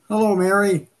 Kevin. Hello,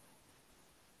 Mary.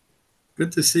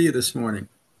 Good to see you this morning.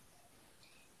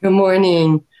 Good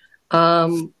morning.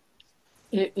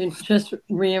 It just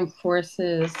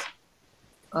reinforces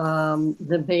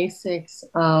the basics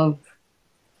of,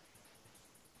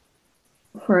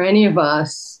 for any of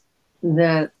us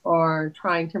that are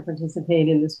trying to participate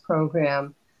in this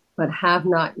program, but have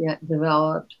not yet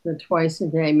developed the twice a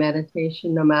day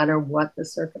meditation, no matter what the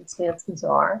circumstances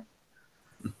are.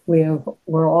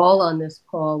 We're all on this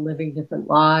call living different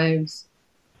lives,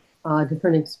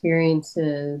 different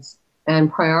experiences,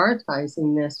 and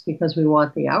prioritizing this because we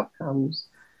want the outcomes.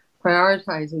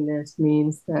 Prioritizing this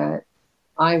means that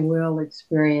I will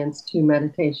experience 2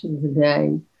 meditations a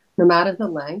day, no matter the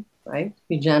length, right? To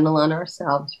be gentle on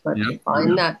ourselves, but to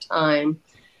find that time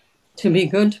to be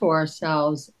good to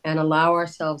ourselves and allow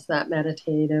ourselves that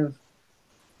meditative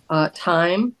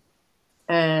time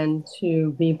and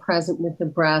to be present with the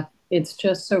breath. It's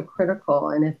just so critical.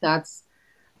 And if that's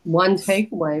one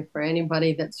takeaway for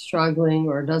anybody that's struggling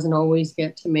or doesn't always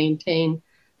get to maintain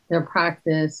their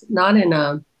practice, not in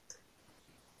a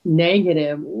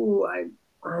negative, ooh,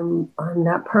 I'm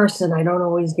that person, I don't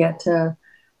always get to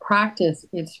practice.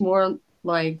 It's more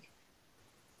like,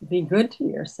 be good to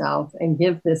yourself and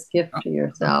give this gift to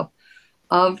yourself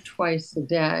of twice a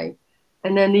day.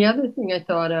 And then the other thing I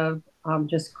thought of,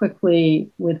 just quickly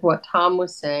with what Tom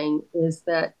was saying, is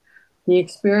that the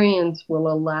experience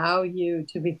will allow you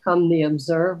to become the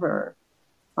observer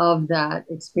of that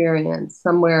experience.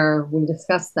 Somewhere, we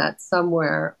discussed that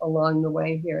somewhere along the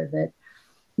way here, that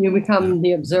you become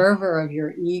the observer of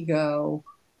your ego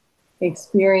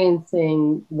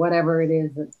experiencing whatever it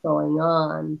is that's going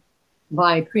on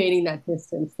by creating that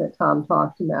distance that Tom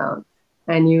talked about.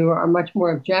 And you are much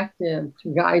more objective to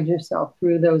guide yourself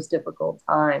through those difficult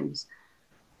times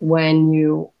when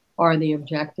you are the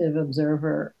objective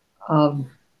observer of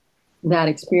that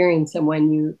experience, and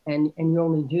when you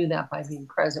only do that by being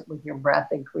present with your breath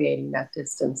and creating that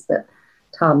distance that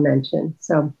Tom mentioned.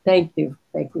 So thank you,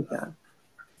 John.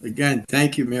 Again,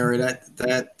 thank you, Mary. That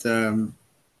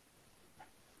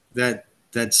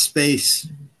space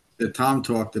that Tom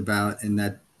talked about, and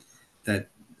that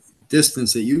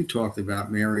distance that you talked about,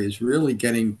 Mary, is really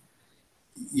getting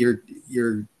you're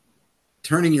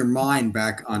turning your mind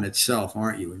back on itself,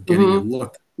 aren't you? And getting a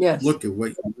look at what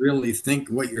you really think,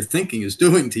 what your thinking is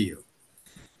doing to you.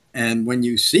 And when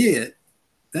you see it,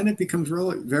 then it becomes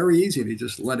really very easy to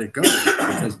just let it go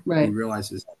because you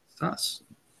realize it's us.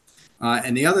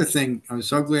 And the other thing, I'm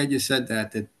so glad you said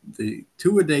that the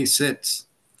 2-a-day sits,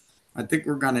 I think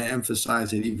we're going to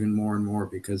emphasize it even more and more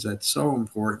because that's so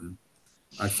important.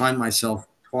 I find myself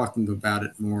talking about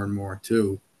it more and more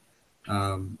too.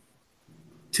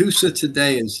 2 sits a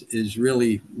day is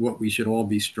really what we should all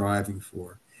be striving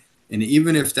for. And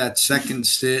even if that second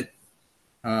sit,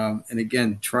 and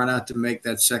again, try not to make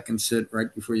that second sit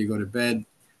right before you go to bed,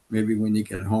 maybe when you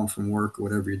get home from work or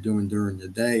whatever you're doing during the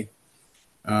day.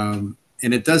 And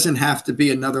it doesn't have to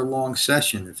be another long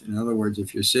session. In other words,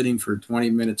 if you're sitting for 20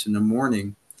 minutes in the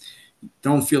morning,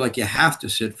 don't feel like you have to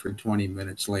sit for 20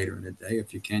 minutes later in the day.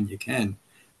 If you can, you can.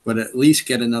 But at least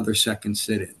get another second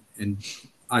sit in. And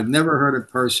I've never heard a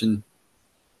person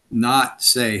not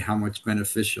say how much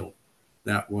beneficial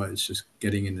that was, just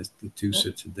getting in the 2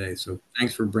 sits a day. So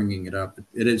thanks for bringing it up.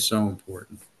 It is so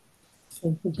important.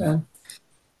 Thank you, John.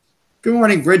 Good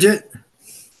morning, Bridget.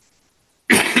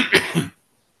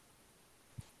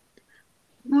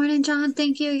 Morning, John.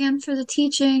 Thank you again for the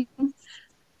teaching.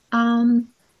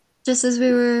 Just as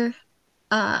we were,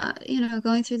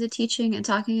 going through the teaching and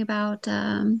talking about,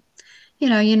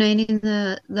 uniting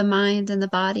the mind and the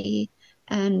body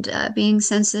and being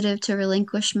sensitive to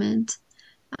relinquishment.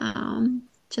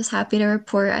 Just happy to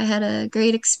report I had a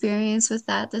great experience with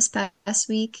that this past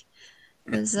week.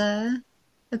 It was a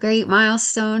great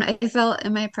milestone I felt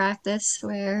in my practice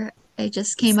where I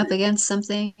just came up against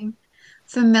something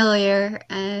familiar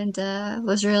and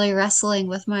was really wrestling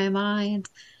with my mind.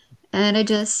 And I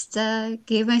just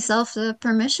gave myself the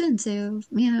permission to,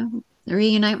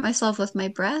 reunite myself with my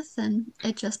breath, and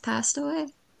it just passed away.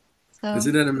 So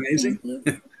isn't that amazing?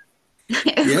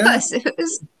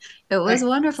 It was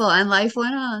wonderful, and life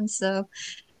went on. So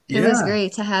it was Yeah.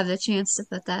 great to have the chance to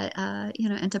put that,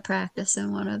 into practice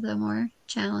in one of the more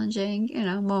challenging,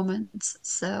 moments.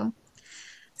 So,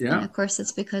 and Yeah. of course,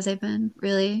 it's because I've been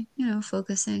really,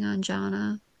 focusing on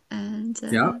jhana, and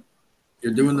Yeah.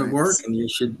 You're it doing the work, works. and you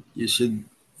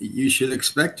should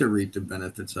expect to reap the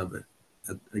benefits of it.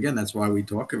 Again, that's why we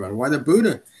talk about it. Why the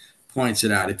Buddha points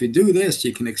it out. If you do this,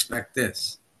 you can expect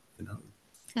this. You know,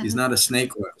 he's Yeah, not a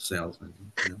snake oil salesman.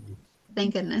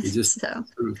 thank He goodness. just So,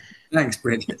 thanks,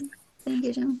 Bridget. thank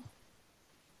you, John.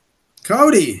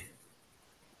 Cody.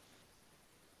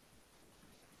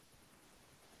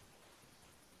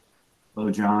 Hello,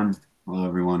 John. Hello,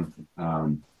 everyone.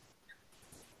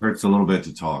 Hurts a little bit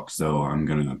to talk, so I'm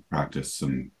going to practice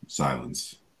some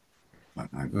silence. But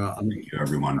I Well, thank you,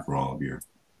 everyone, for all of your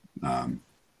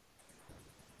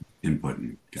input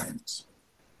and guidance.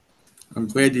 I'm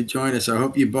glad you joined us. I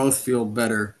hope you both feel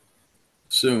better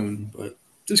soon, but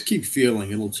just keep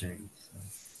feeling. It'll change.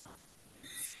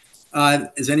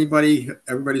 Is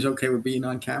everybody's okay with being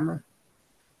on camera?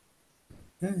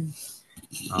 Okay.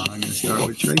 I'm going to start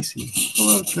with Tracy.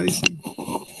 Hello, Tracy. I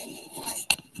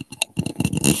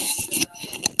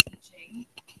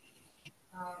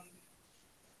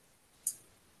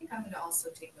think I'm going to also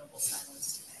take noble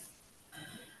silence today.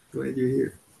 Glad you're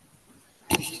here.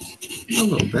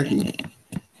 Hello, Becky.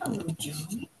 Hello,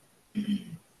 John.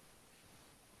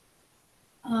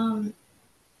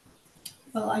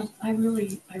 Well, I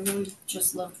really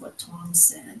just loved what Tom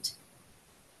said.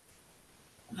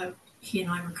 He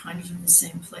and I were kind of in the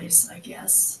same place, I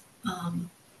guess.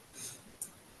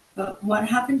 But what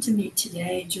happened to me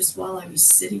today, just while I was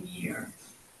sitting here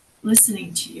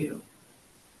listening to you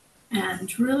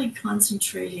and really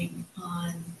concentrating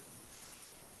on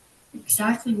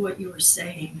exactly what you were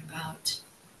saying about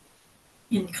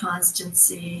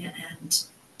inconstancy and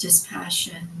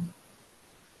dispassion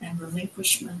and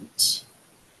relinquishment,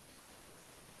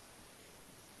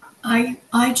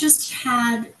 I just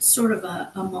had sort of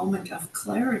a moment of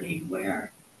clarity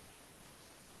where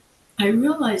I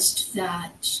realized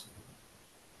that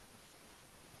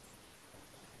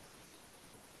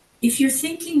if you're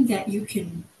thinking that you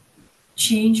can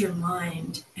change your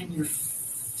mind and you're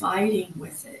fighting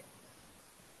with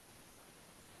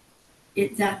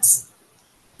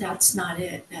that's not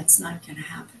it. That's not going to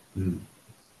happen. Mm.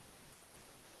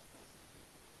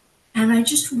 And I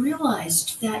just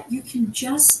realized that you can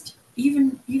just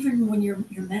even when you're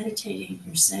meditating,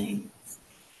 you're saying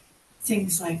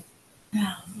things like,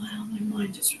 "Oh, wow, my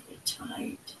mind is really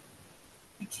tight.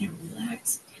 I can't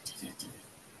relax."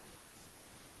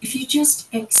 If you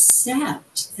just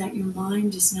accept that your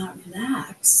mind is not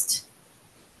relaxed,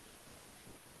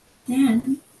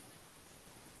 then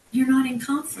you're not in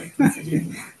conflict with it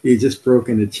anymore. You just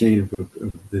broken the chain of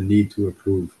the need to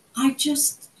approve. I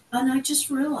just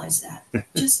realized that.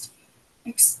 Just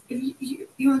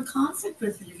you're in conflict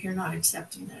with it if you're not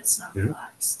accepting that it's not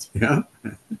relaxed. Yeah.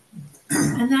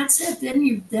 And that's it.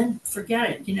 Then forget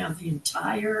it. The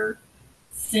entire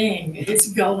thing is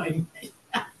going.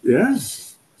 Yeah.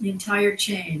 The entire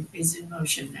chain is in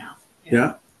motion now.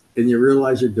 Yeah. And you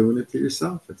realize you're doing it to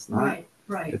yourself. It's not.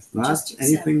 Right. It's not Just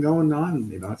anything going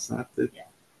on. It's not that. Yeah.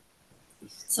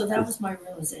 So that was my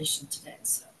realization today.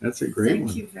 So that's a great one.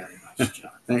 Thank you very much,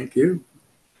 John. Thank you.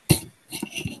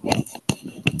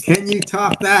 Can you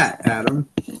top that, Adam?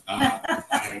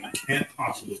 I can't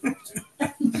possibly.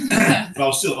 But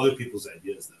I'll steal other people's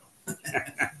ideas, though.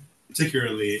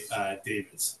 Particularly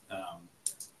David's.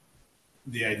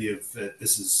 The idea of that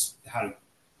this is how to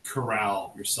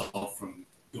corral yourself from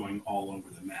going all over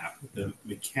the map. The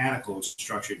mechanical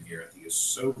instruction here, I think, is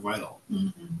so vital.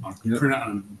 Mm-hmm. Print out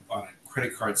on a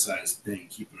credit card sized thing,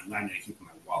 keep it in my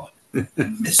wallet.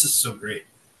 This is so great.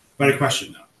 But a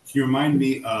question, though. Can you remind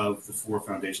me of the 4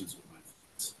 foundations of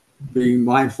mindfulness? Being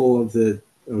mindful of the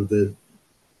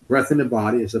breath in the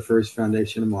body is the first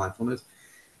foundation of mindfulness.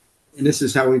 And this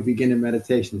is how we begin a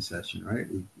meditation session, right?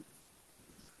 We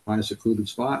find a secluded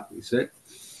spot, we sit.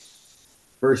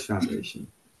 First foundation.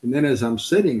 And then as I'm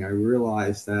sitting, I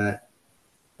realize that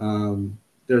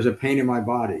there's a pain in my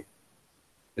body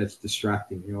that's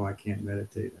distracting me. I can't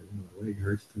meditate. My leg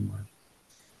hurts too much.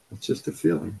 It's just a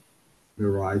feeling. It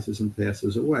arises and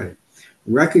passes away.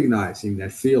 Recognizing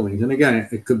that feelings, and again,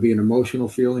 it could be an emotional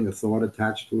feeling, a thought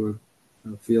attached to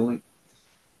a feeling,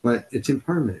 but it's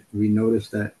impermanent. We notice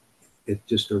that it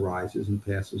just arises and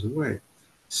passes away.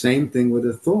 Same thing with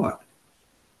a thought.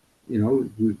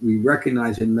 We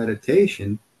recognize in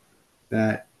meditation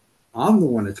that I'm the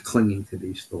one that's clinging to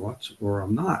these thoughts, or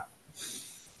I'm not.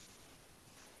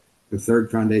 The third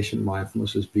foundation of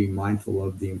mindfulness is being mindful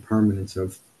of the impermanence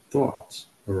of thoughts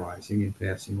arising and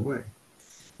passing away.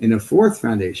 And the fourth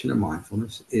foundation of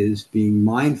mindfulness is being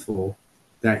mindful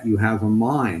that you have a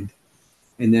mind,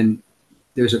 and then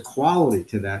there's a quality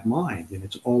to that mind, and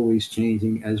it's always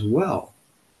changing as well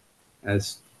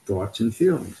as thoughts and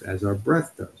feelings, as our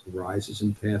breath does, rises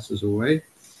and passes away.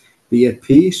 Be at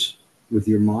peace with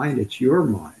your mind. It's your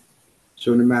mind.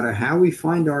 So no matter how we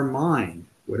find our mind,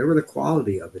 whatever the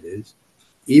quality of it is,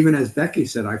 even as Becky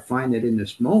said, I find that in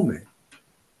this moment,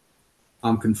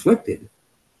 I'm conflicted.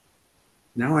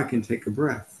 Now I can take a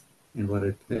breath and let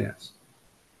it pass.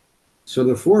 So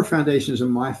the four foundations of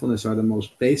mindfulness are the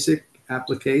most basic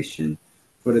application,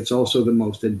 but it's also the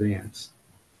most advanced.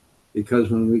 Because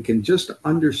when we can just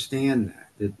understand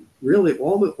that really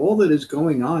all that is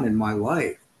going on in my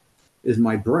life is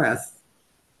my breath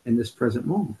in this present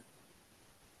moment.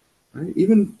 Right?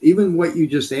 Even what you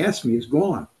just asked me is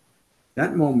gone.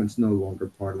 That moment's no longer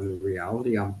part of the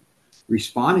reality. I'm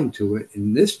responding to it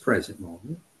in this present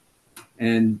moment.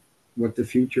 And what the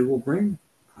future will bring,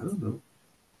 I don't know.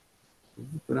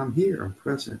 But I'm here, I'm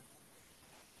present.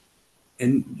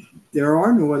 And there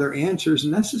are no other answers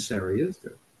necessary, is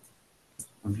there?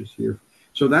 I'm just here.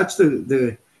 So that's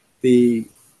the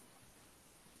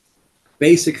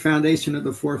basic foundation of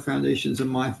the four foundations of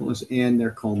mindfulness and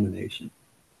their culmination.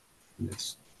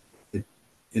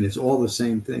 And it's all the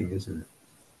same thing, isn't it?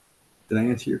 Did I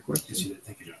answer your question? Yes, you did.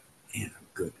 Thank you, John. Man, I'm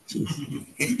good. Jeez.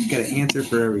 You got an answer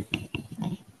for everything.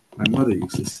 My mother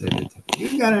used to say that.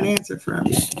 You got an answer for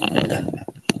everything.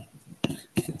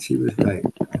 She was right.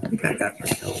 I think I got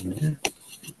Raquel in there.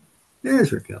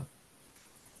 There's Raquel.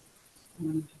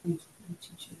 Thank you for the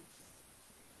teaching.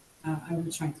 I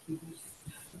will try to be brief.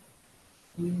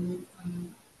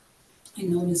 I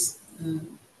noticed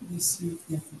this week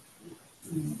that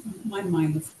my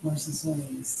mind, of course, is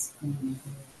always going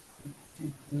a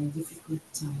very difficult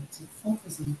time to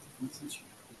focus and to concentrate.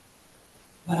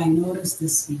 But I noticed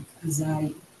this week, as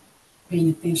I paying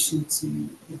attention to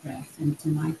the breath and to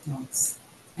my thoughts,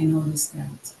 I noticed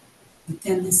that the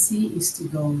tendency is to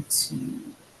go to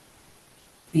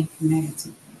think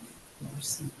negatively, of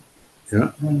course,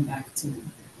 Yeah. going back to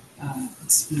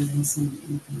experience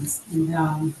and things, and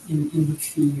the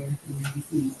fear and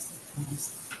everything else that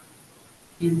comes.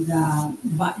 And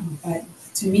but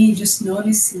to me, just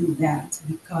noticing that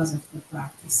because of the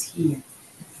practice here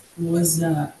was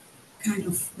kind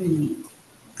of relief.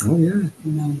 Oh yeah.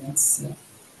 You know, that's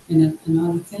and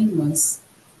another thing was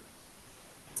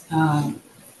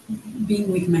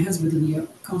being with my husband. We are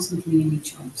constantly in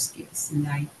each other's case, and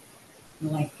I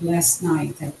like last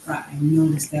night I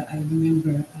noticed that I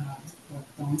remember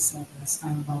what Don said last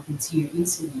time about the tear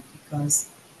incident, because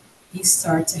he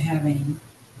started having,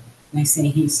 when I say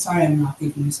he started not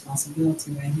taking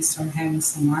responsibility, right? He started having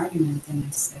some argument, and I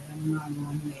said, I'm not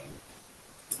going there.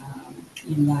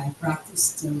 And I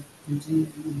practiced and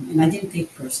I didn't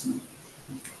take personally.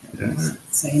 Yeah.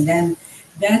 So, and then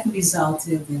that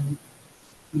resulted in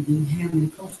we didn't have any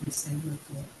conflict. I said, look,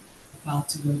 we're about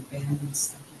to go to bed and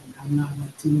stuff. And I'm not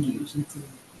going to engage until,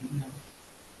 you know,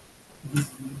 this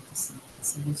is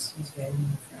so this was very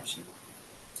refreshing.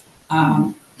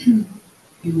 And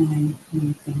I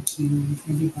thank you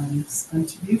everybody's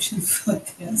contribution for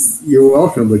this. You're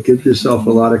welcome, but give yourself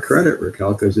a lot of credit,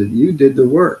 Raquel, because you did the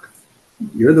work.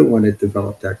 You're the one that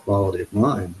developed that quality of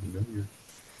mind. You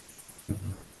know,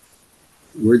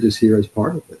 we're just here as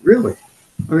part of it, really.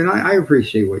 I mean, I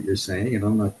appreciate what you're saying, and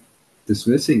I'm not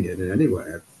dismissing it in any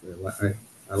way.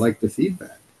 I like the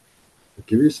feedback. But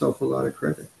give yourself a lot of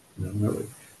credit. You know, really.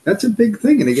 That's a big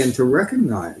thing. And again, to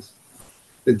recognize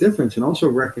the difference, and also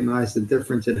recognize the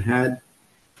difference it had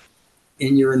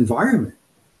in your environment.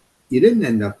 You didn't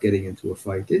end up getting into a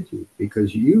fight, did you?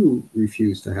 Because you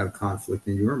refused to have conflict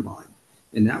in your mind.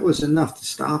 And that was enough to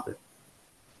stop it.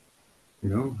 You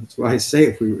know, that's why I say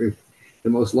if the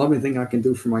most loving thing I can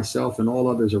do for myself and all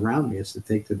others around me is to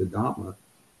take to the Dhamma,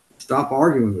 stop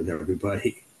arguing with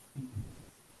everybody.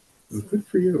 Well, good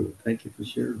for you. Thank you for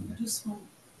sharing that. Just one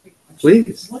quick question.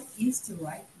 Please. What is the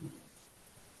right mind?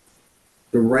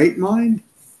 The right mind?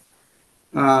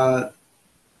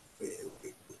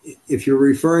 If you're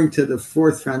referring to the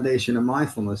fourth foundation of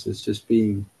mindfulness, it's just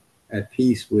being at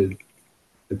peace with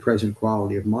the present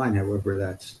quality of mind, however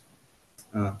that's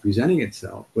presenting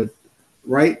itself. But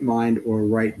right mind or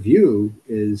right view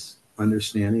is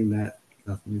understanding that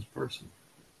nothing is personal.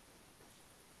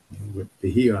 What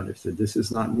he understood, this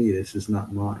is not me, this is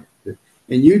not mine.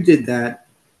 And you did that.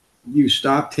 You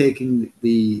stopped taking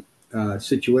the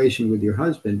situation with your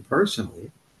husband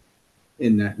personally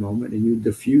in that moment, and you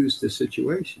diffused the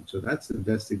situation. So that's the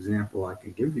best example I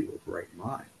can give you of right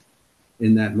mind.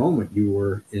 In that moment, you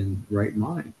were in right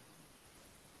mind.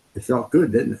 It felt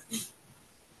good, didn't it?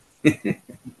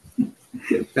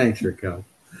 Thanks, Raquel.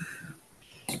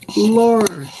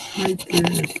 Laura, right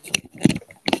there.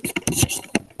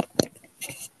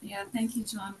 Yeah, thank you,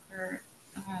 John, for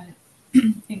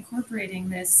incorporating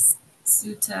this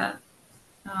sutta.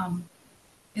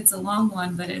 It's a long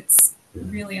one, but it's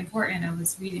really important. I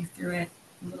was reading through it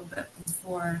a little bit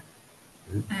before.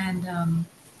 And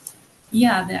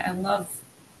I love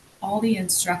all the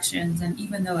instructions. And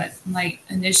even though it might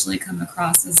initially come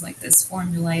across as like this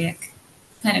formulaic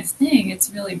kind of thing, it's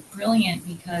really brilliant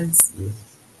because,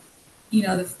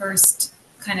 the first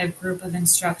kind of group of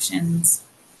instructions,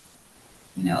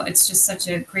 it's just such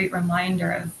a great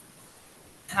reminder of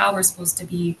how we're supposed to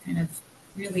be kind of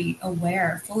really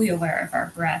aware, fully aware of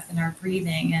our breath and our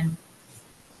breathing, and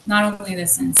not only the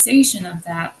sensation of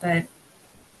that, but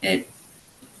it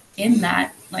in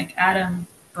that, like Adam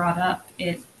brought up,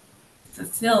 it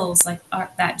fulfills that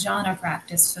jhana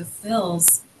practice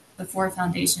fulfills the four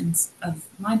foundations of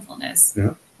mindfulness,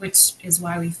 which is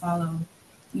why we follow,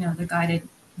 the guided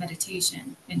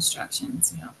meditation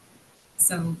instructions.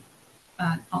 So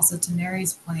also to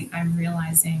Mary's point, I'm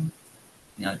realizing,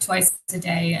 twice a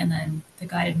day, and then the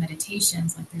guided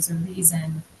meditations, like there's a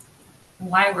reason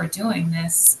why we're doing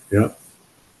this.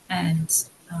 And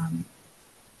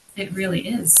it really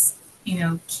is,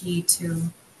 key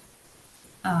to,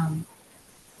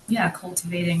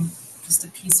 cultivating just a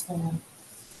peaceful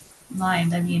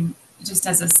mind. I mean, just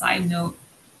as a side note,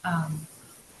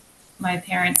 my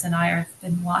parents and I have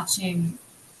been watching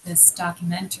this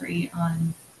documentary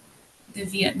on the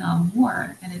Vietnam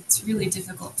War, and it's really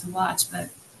difficult to watch, but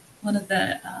one of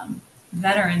the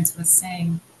veterans was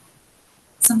saying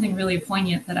something really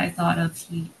poignant that I thought of.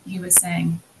 He was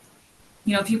saying,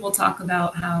 people talk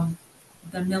about how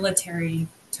the military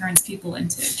turns people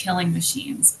into killing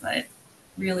machines, but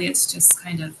really it's just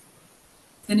kind of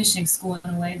finishing school in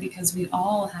a way, because we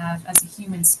all have, as a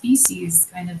human species,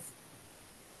 kind of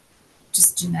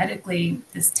just genetically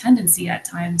this tendency at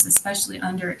times, especially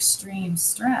under extreme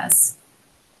stress,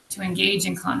 to engage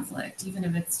in conflict, even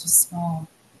if it's just small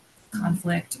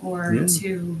conflict, or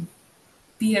to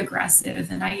be aggressive.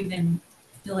 And I even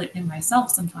feel it in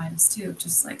myself sometimes too,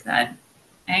 just like that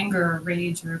anger or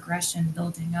rage or aggression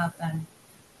building up. And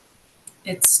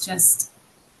it's just,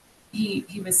 he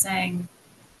was saying,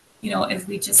 if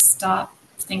we just stop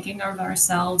thinking of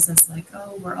ourselves as like,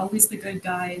 oh, we're always the good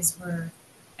guys,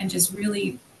 and just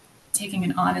really taking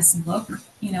an honest look,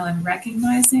 and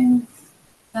recognizing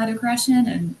that aggression,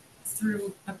 and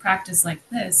through a practice like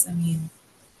this, I mean,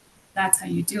 that's how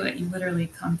you do it. You literally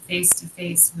come face to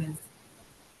face with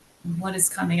what is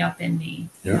coming up in me,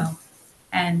 you know.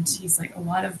 And he's like, a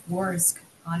lot of wars could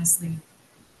honestly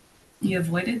be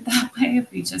avoided that way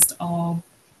if we just all,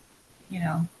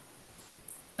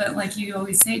 But like you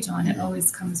always say, John, it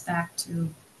always comes back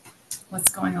to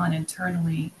what's going on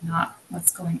internally, not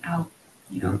what's going out,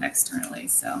 externally.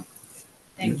 So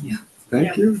thank you.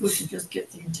 Thank you. If we could just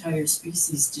get the entire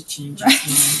species to change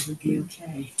its mind, we'd be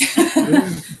okay.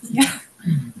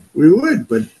 We would,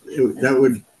 but that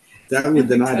would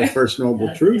deny the first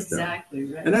noble truth.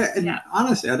 Exactly right. And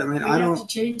honestly, I mean, I don't have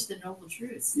to change the noble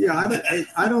truths. Yeah,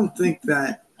 I don't think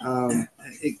that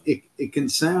it can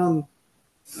sound.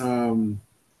 I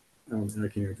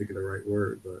can't even think of the right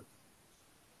word, but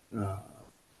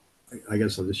I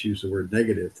guess I'll just use the word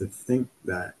negative to think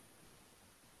that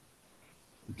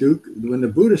when the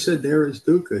Buddha said there is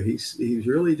dukkha, he's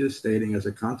really just stating, as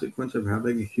a consequence of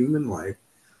having a human life,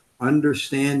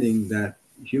 understanding that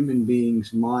human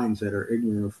beings' minds that are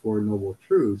ignorant of Four Noble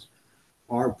Truths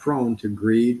are prone to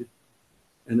greed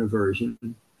and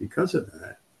aversion because of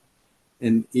that.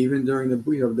 And even during the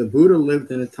Buddha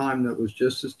lived in a time that was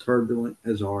just as turbulent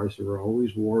as ours. There were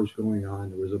always wars going on.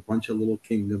 There was a bunch of little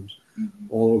kingdoms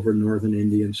all over northern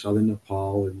India and southern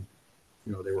Nepal, and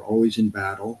they were always in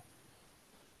battle.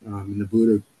 And the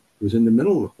Buddha was in the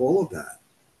middle of all of that,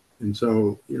 and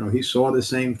so he saw the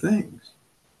same things.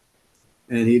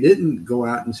 And he didn't go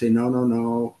out and say no, no,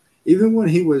 no. Even when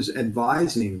he was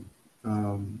advising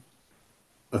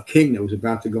a king that was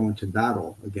about to go into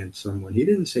battle against someone, he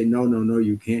didn't say, no, no, no,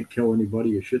 you can't kill anybody,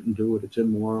 you shouldn't do it, it's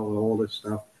immoral, and all this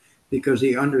stuff, because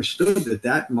he understood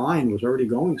that mind was already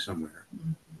going somewhere.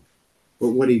 But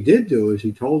what he did do is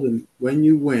he told him, when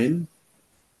you win,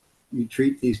 you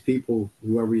treat these people,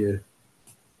 whoever you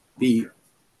beat,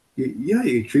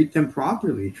 you treat them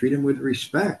properly, you treat them with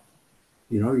respect.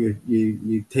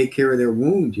 You take care of their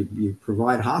wounds, you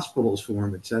provide hospitals for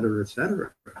them, et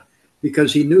cetera,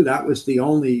 because he knew that was the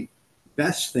only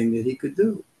best thing that he could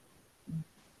do.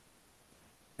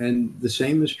 And the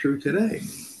same is true today.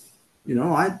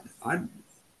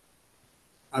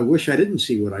 I wish I didn't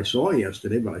see what I saw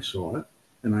yesterday, but I saw it,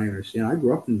 and I understand. I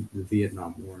grew up in the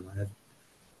Vietnam War, and I had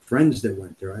friends that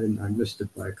went there. I missed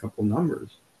it by a couple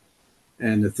numbers,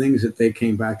 and the things that they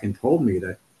came back and told me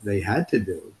that they had to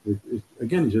do was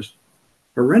again just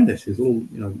horrendous. These little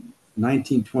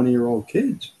 19, 20-year-old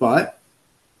kids, but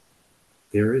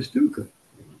there is dukkha.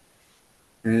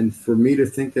 And for me to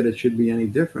think that it should be any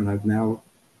different, I've now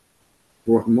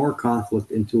brought more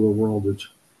conflict into a world that's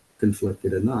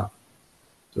conflicted enough.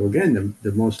 So again,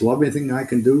 the most loving thing I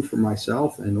can do for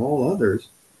myself and all others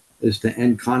is to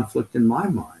end conflict in my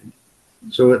mind.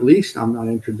 So at least I'm not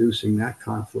introducing that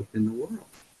conflict in the world.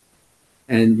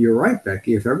 And you're right,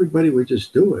 Becky, if everybody would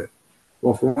just do it,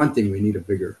 well, for one thing, we need a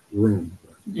bigger room.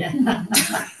 Yeah.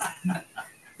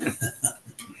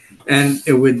 And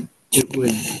it would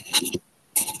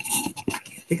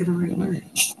think of the right word.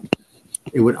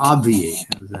 It would obviate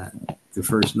that the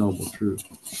first noble truth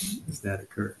as that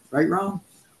occurred. Right, Ron?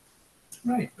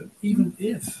 Right, but even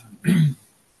if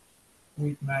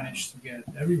we managed to get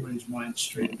everybody's mind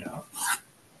straightened out,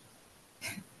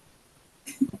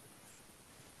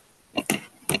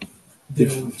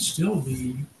 there would still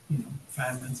be,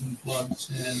 famines and floods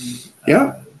and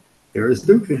there is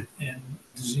dukkha and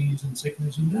disease and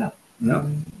sickness and death. Yeah,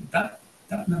 that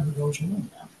never goes away.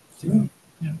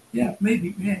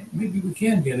 Maybe we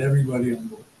can get everybody on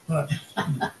board, but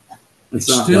it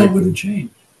still wouldn't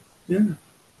change.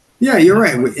 Yeah, you're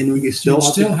right, and we still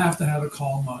have to have a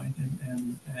calm mind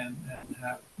and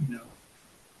have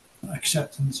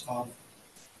acceptance of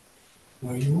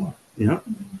where you are. Yeah.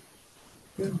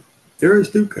 There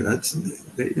is dukkha.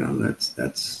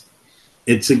 That's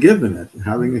it's a given that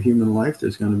having a human life,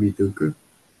 there's going to be dukkha,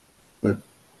 but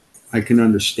I can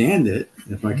understand it.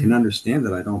 If I can understand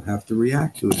it, I don't have to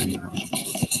react to it anymore.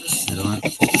 I don't have to.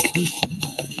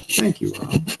 Thank you,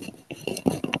 Rob.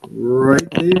 Right,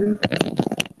 David?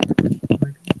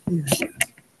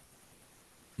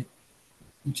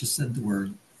 You just said the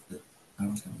word that I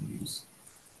was going to use.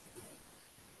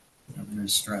 Whenever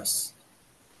there's stress,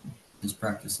 this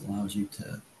practice allows you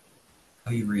to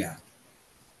how you react.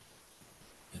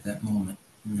 At that moment,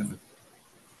 you have an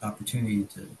opportunity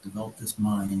to develop this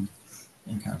mind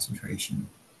and concentration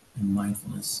and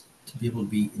mindfulness to be able to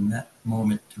be in that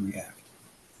moment to react.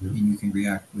 And you can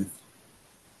react with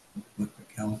what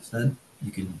Cal said.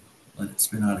 You can let it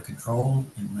spin out of control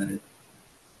and let it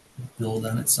build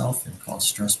on itself and cause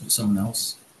stress with someone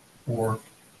else, or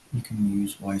you can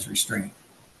use wise restraint.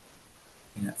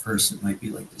 And at first, it might be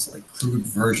like this crude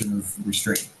version of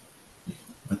restraint,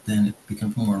 but then it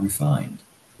becomes more refined.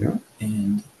 Yeah.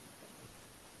 And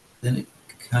then it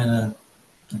kind of,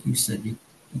 like you said, you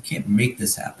can't make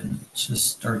this happen. It just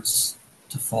starts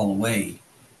to fall away.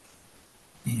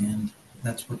 And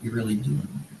that's what you're really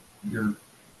doing. You're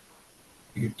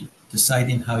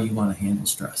deciding how you want to handle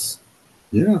stress.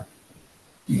 Yeah.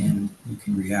 And you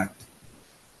can react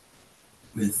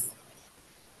with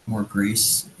more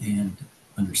grace and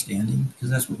understanding, because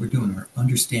that's what we're doing. We're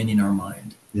understanding our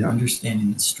mind,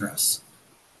 understanding the stress.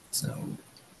 So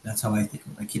that's how I think.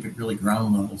 I keep it really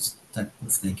ground levels type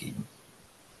of thinking.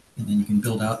 And then you can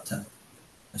build out to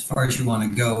as far as you want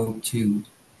to go, to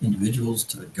individuals,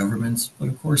 to governments. But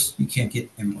of course, you can't get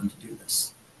everyone to do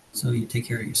this. So you take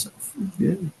care of yourself.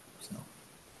 Yeah. So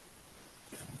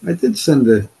I did send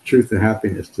the Truth and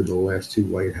Happiness to the last two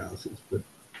White Houses, but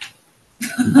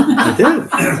I did.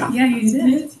 Yeah, you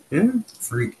did. Yeah.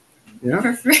 Free. Yeah.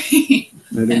 For free.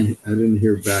 I didn't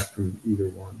hear back from either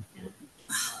one.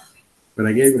 But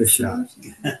I gave it a shot.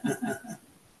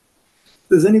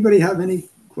 Does anybody have any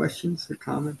questions or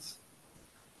comments?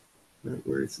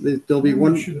 There'll be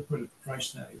one. We should have put a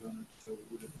price tag on it so we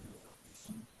would have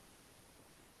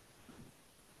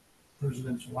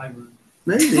presidential library.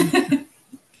 Maybe.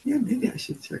 Yeah, maybe I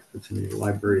should check with the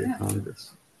Library of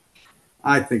Congress.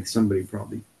 I think somebody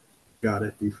probably got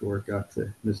it before it got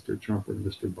to Mr. Trump or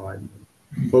Mr. Biden.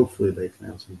 Hopefully they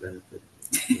found some benefit.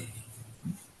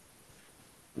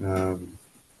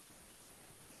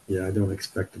 Yeah, I don't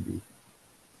expect to be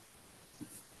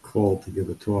called to give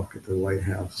a talk at the White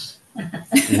House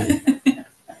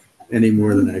any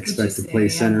more than I expect to play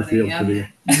center field for the.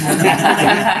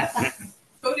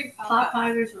 Voting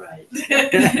Popeyes right.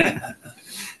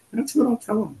 That's what I'll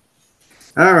tell them.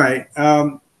 All right.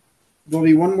 There'll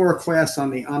be one more class on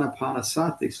the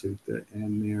Anapanasati Sutta,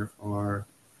 and there are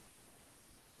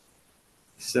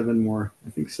seven more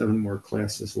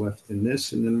classes left in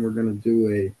this, and then we're going to do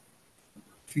a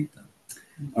retreat.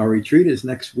 Our retreat is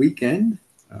next weekend.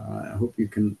 I hope you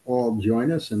can all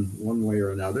join us in one way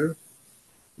or another.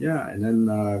 Yeah, and then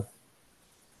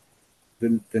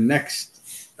the next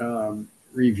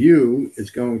review is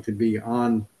going to be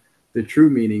on the true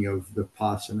meaning of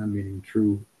Vipassana, meaning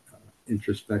true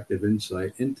introspective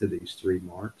insight into these 3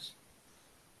 marks.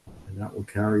 And that will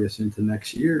carry us into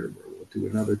next year, where we'll do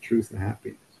another Truth and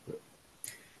Happiness. But,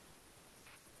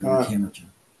 Camera,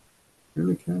 John. Turn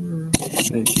the camera around.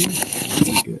 Thank you.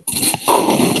 Very good.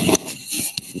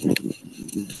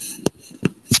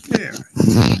 There.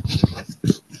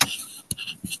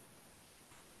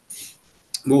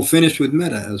 We'll finish with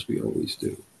metta, as we always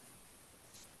do.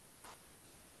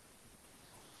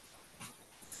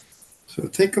 So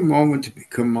take a moment to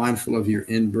become mindful of your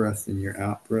in-breath and your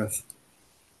out-breath,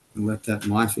 and let that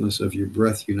mindfulness of your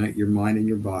breath unite your mind and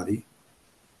your body.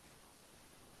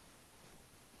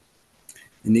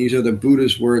 And these are the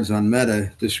Buddha's words on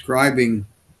metta, describing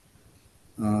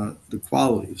the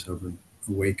qualities of an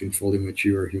awakened, fully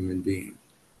mature human being.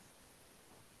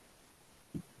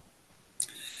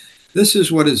 This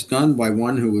is what is done by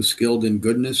one who is skilled in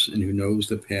goodness and who knows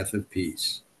the path of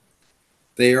peace.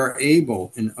 They are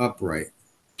able and upright,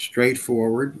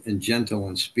 straightforward and gentle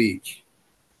in speech,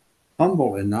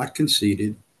 humble and not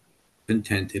conceited,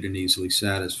 contented and easily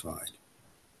satisfied.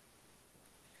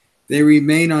 They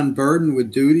remain unburdened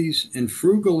with duties and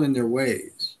frugal in their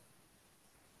ways.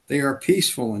 They are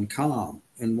peaceful and calm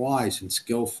and wise and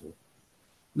skillful,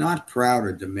 not proud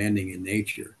or demanding in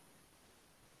nature.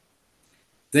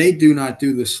 They do not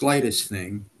do the slightest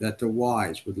thing that the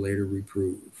wise would later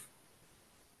reprove.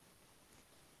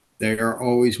 They are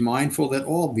always mindful that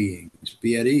all beings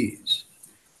be at ease.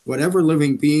 Whatever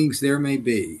living beings there may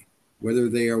be, whether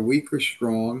they are weak or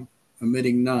strong,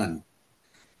 omitting none,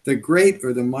 the great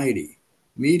or the mighty,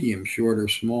 medium, short, or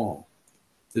small,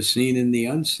 the seen and the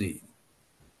unseen,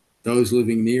 those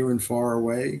living near and far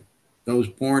away, those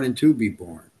born and to be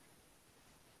born.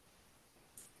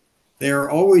 They are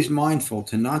always mindful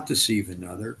to not deceive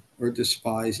another or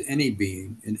despise any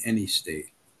being in any state.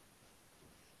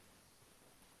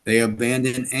 They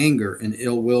abandon anger and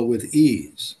ill will with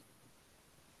ease,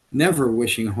 never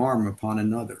wishing harm upon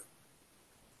another.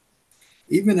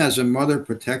 Even as a mother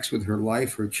protects with her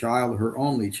life her child, her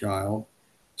only child,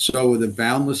 so with a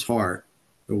boundless heart,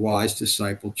 the wise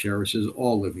disciple cherishes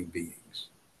all living beings.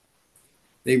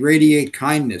 They radiate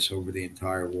kindness over the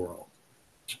entire world,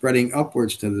 spreading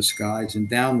upwards to the skies and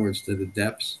downwards to the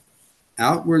depths,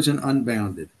 outwards and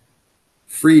unbounded,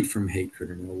 freed from hatred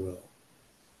and ill will.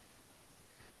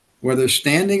 Whether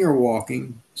standing or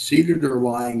walking, seated or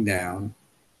lying down,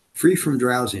 free from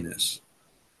drowsiness,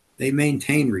 they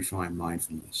maintain refined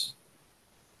mindfulness.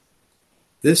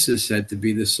 This is said to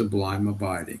be the sublime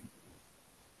abiding.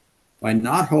 By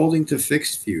not holding to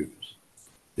fixed views,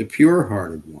 the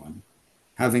pure-hearted one,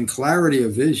 having clarity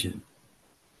of vision,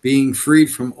 being freed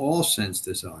from all sense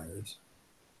desires,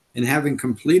 and having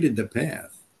completed the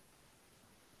path,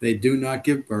 they do not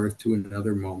give birth to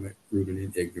another moment rooted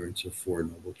in ignorance of Four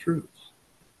Noble Truths.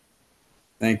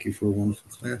 Thank you for a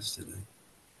wonderful class today.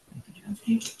 Thank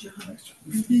you, John.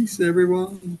 Thanks,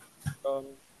 everyone.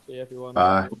 See everyone.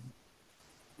 Bye.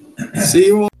 See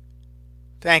you all.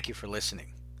 Thank you for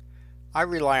listening. I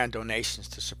rely on donations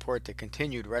to support the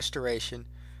continued restoration,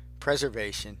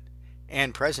 preservation,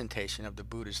 and presentation of the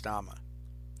Buddha's Dhamma.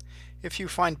 If you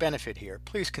find benefit here,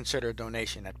 please consider a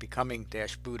donation at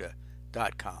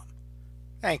becoming-buddha.com.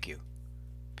 Thank you.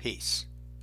 Peace.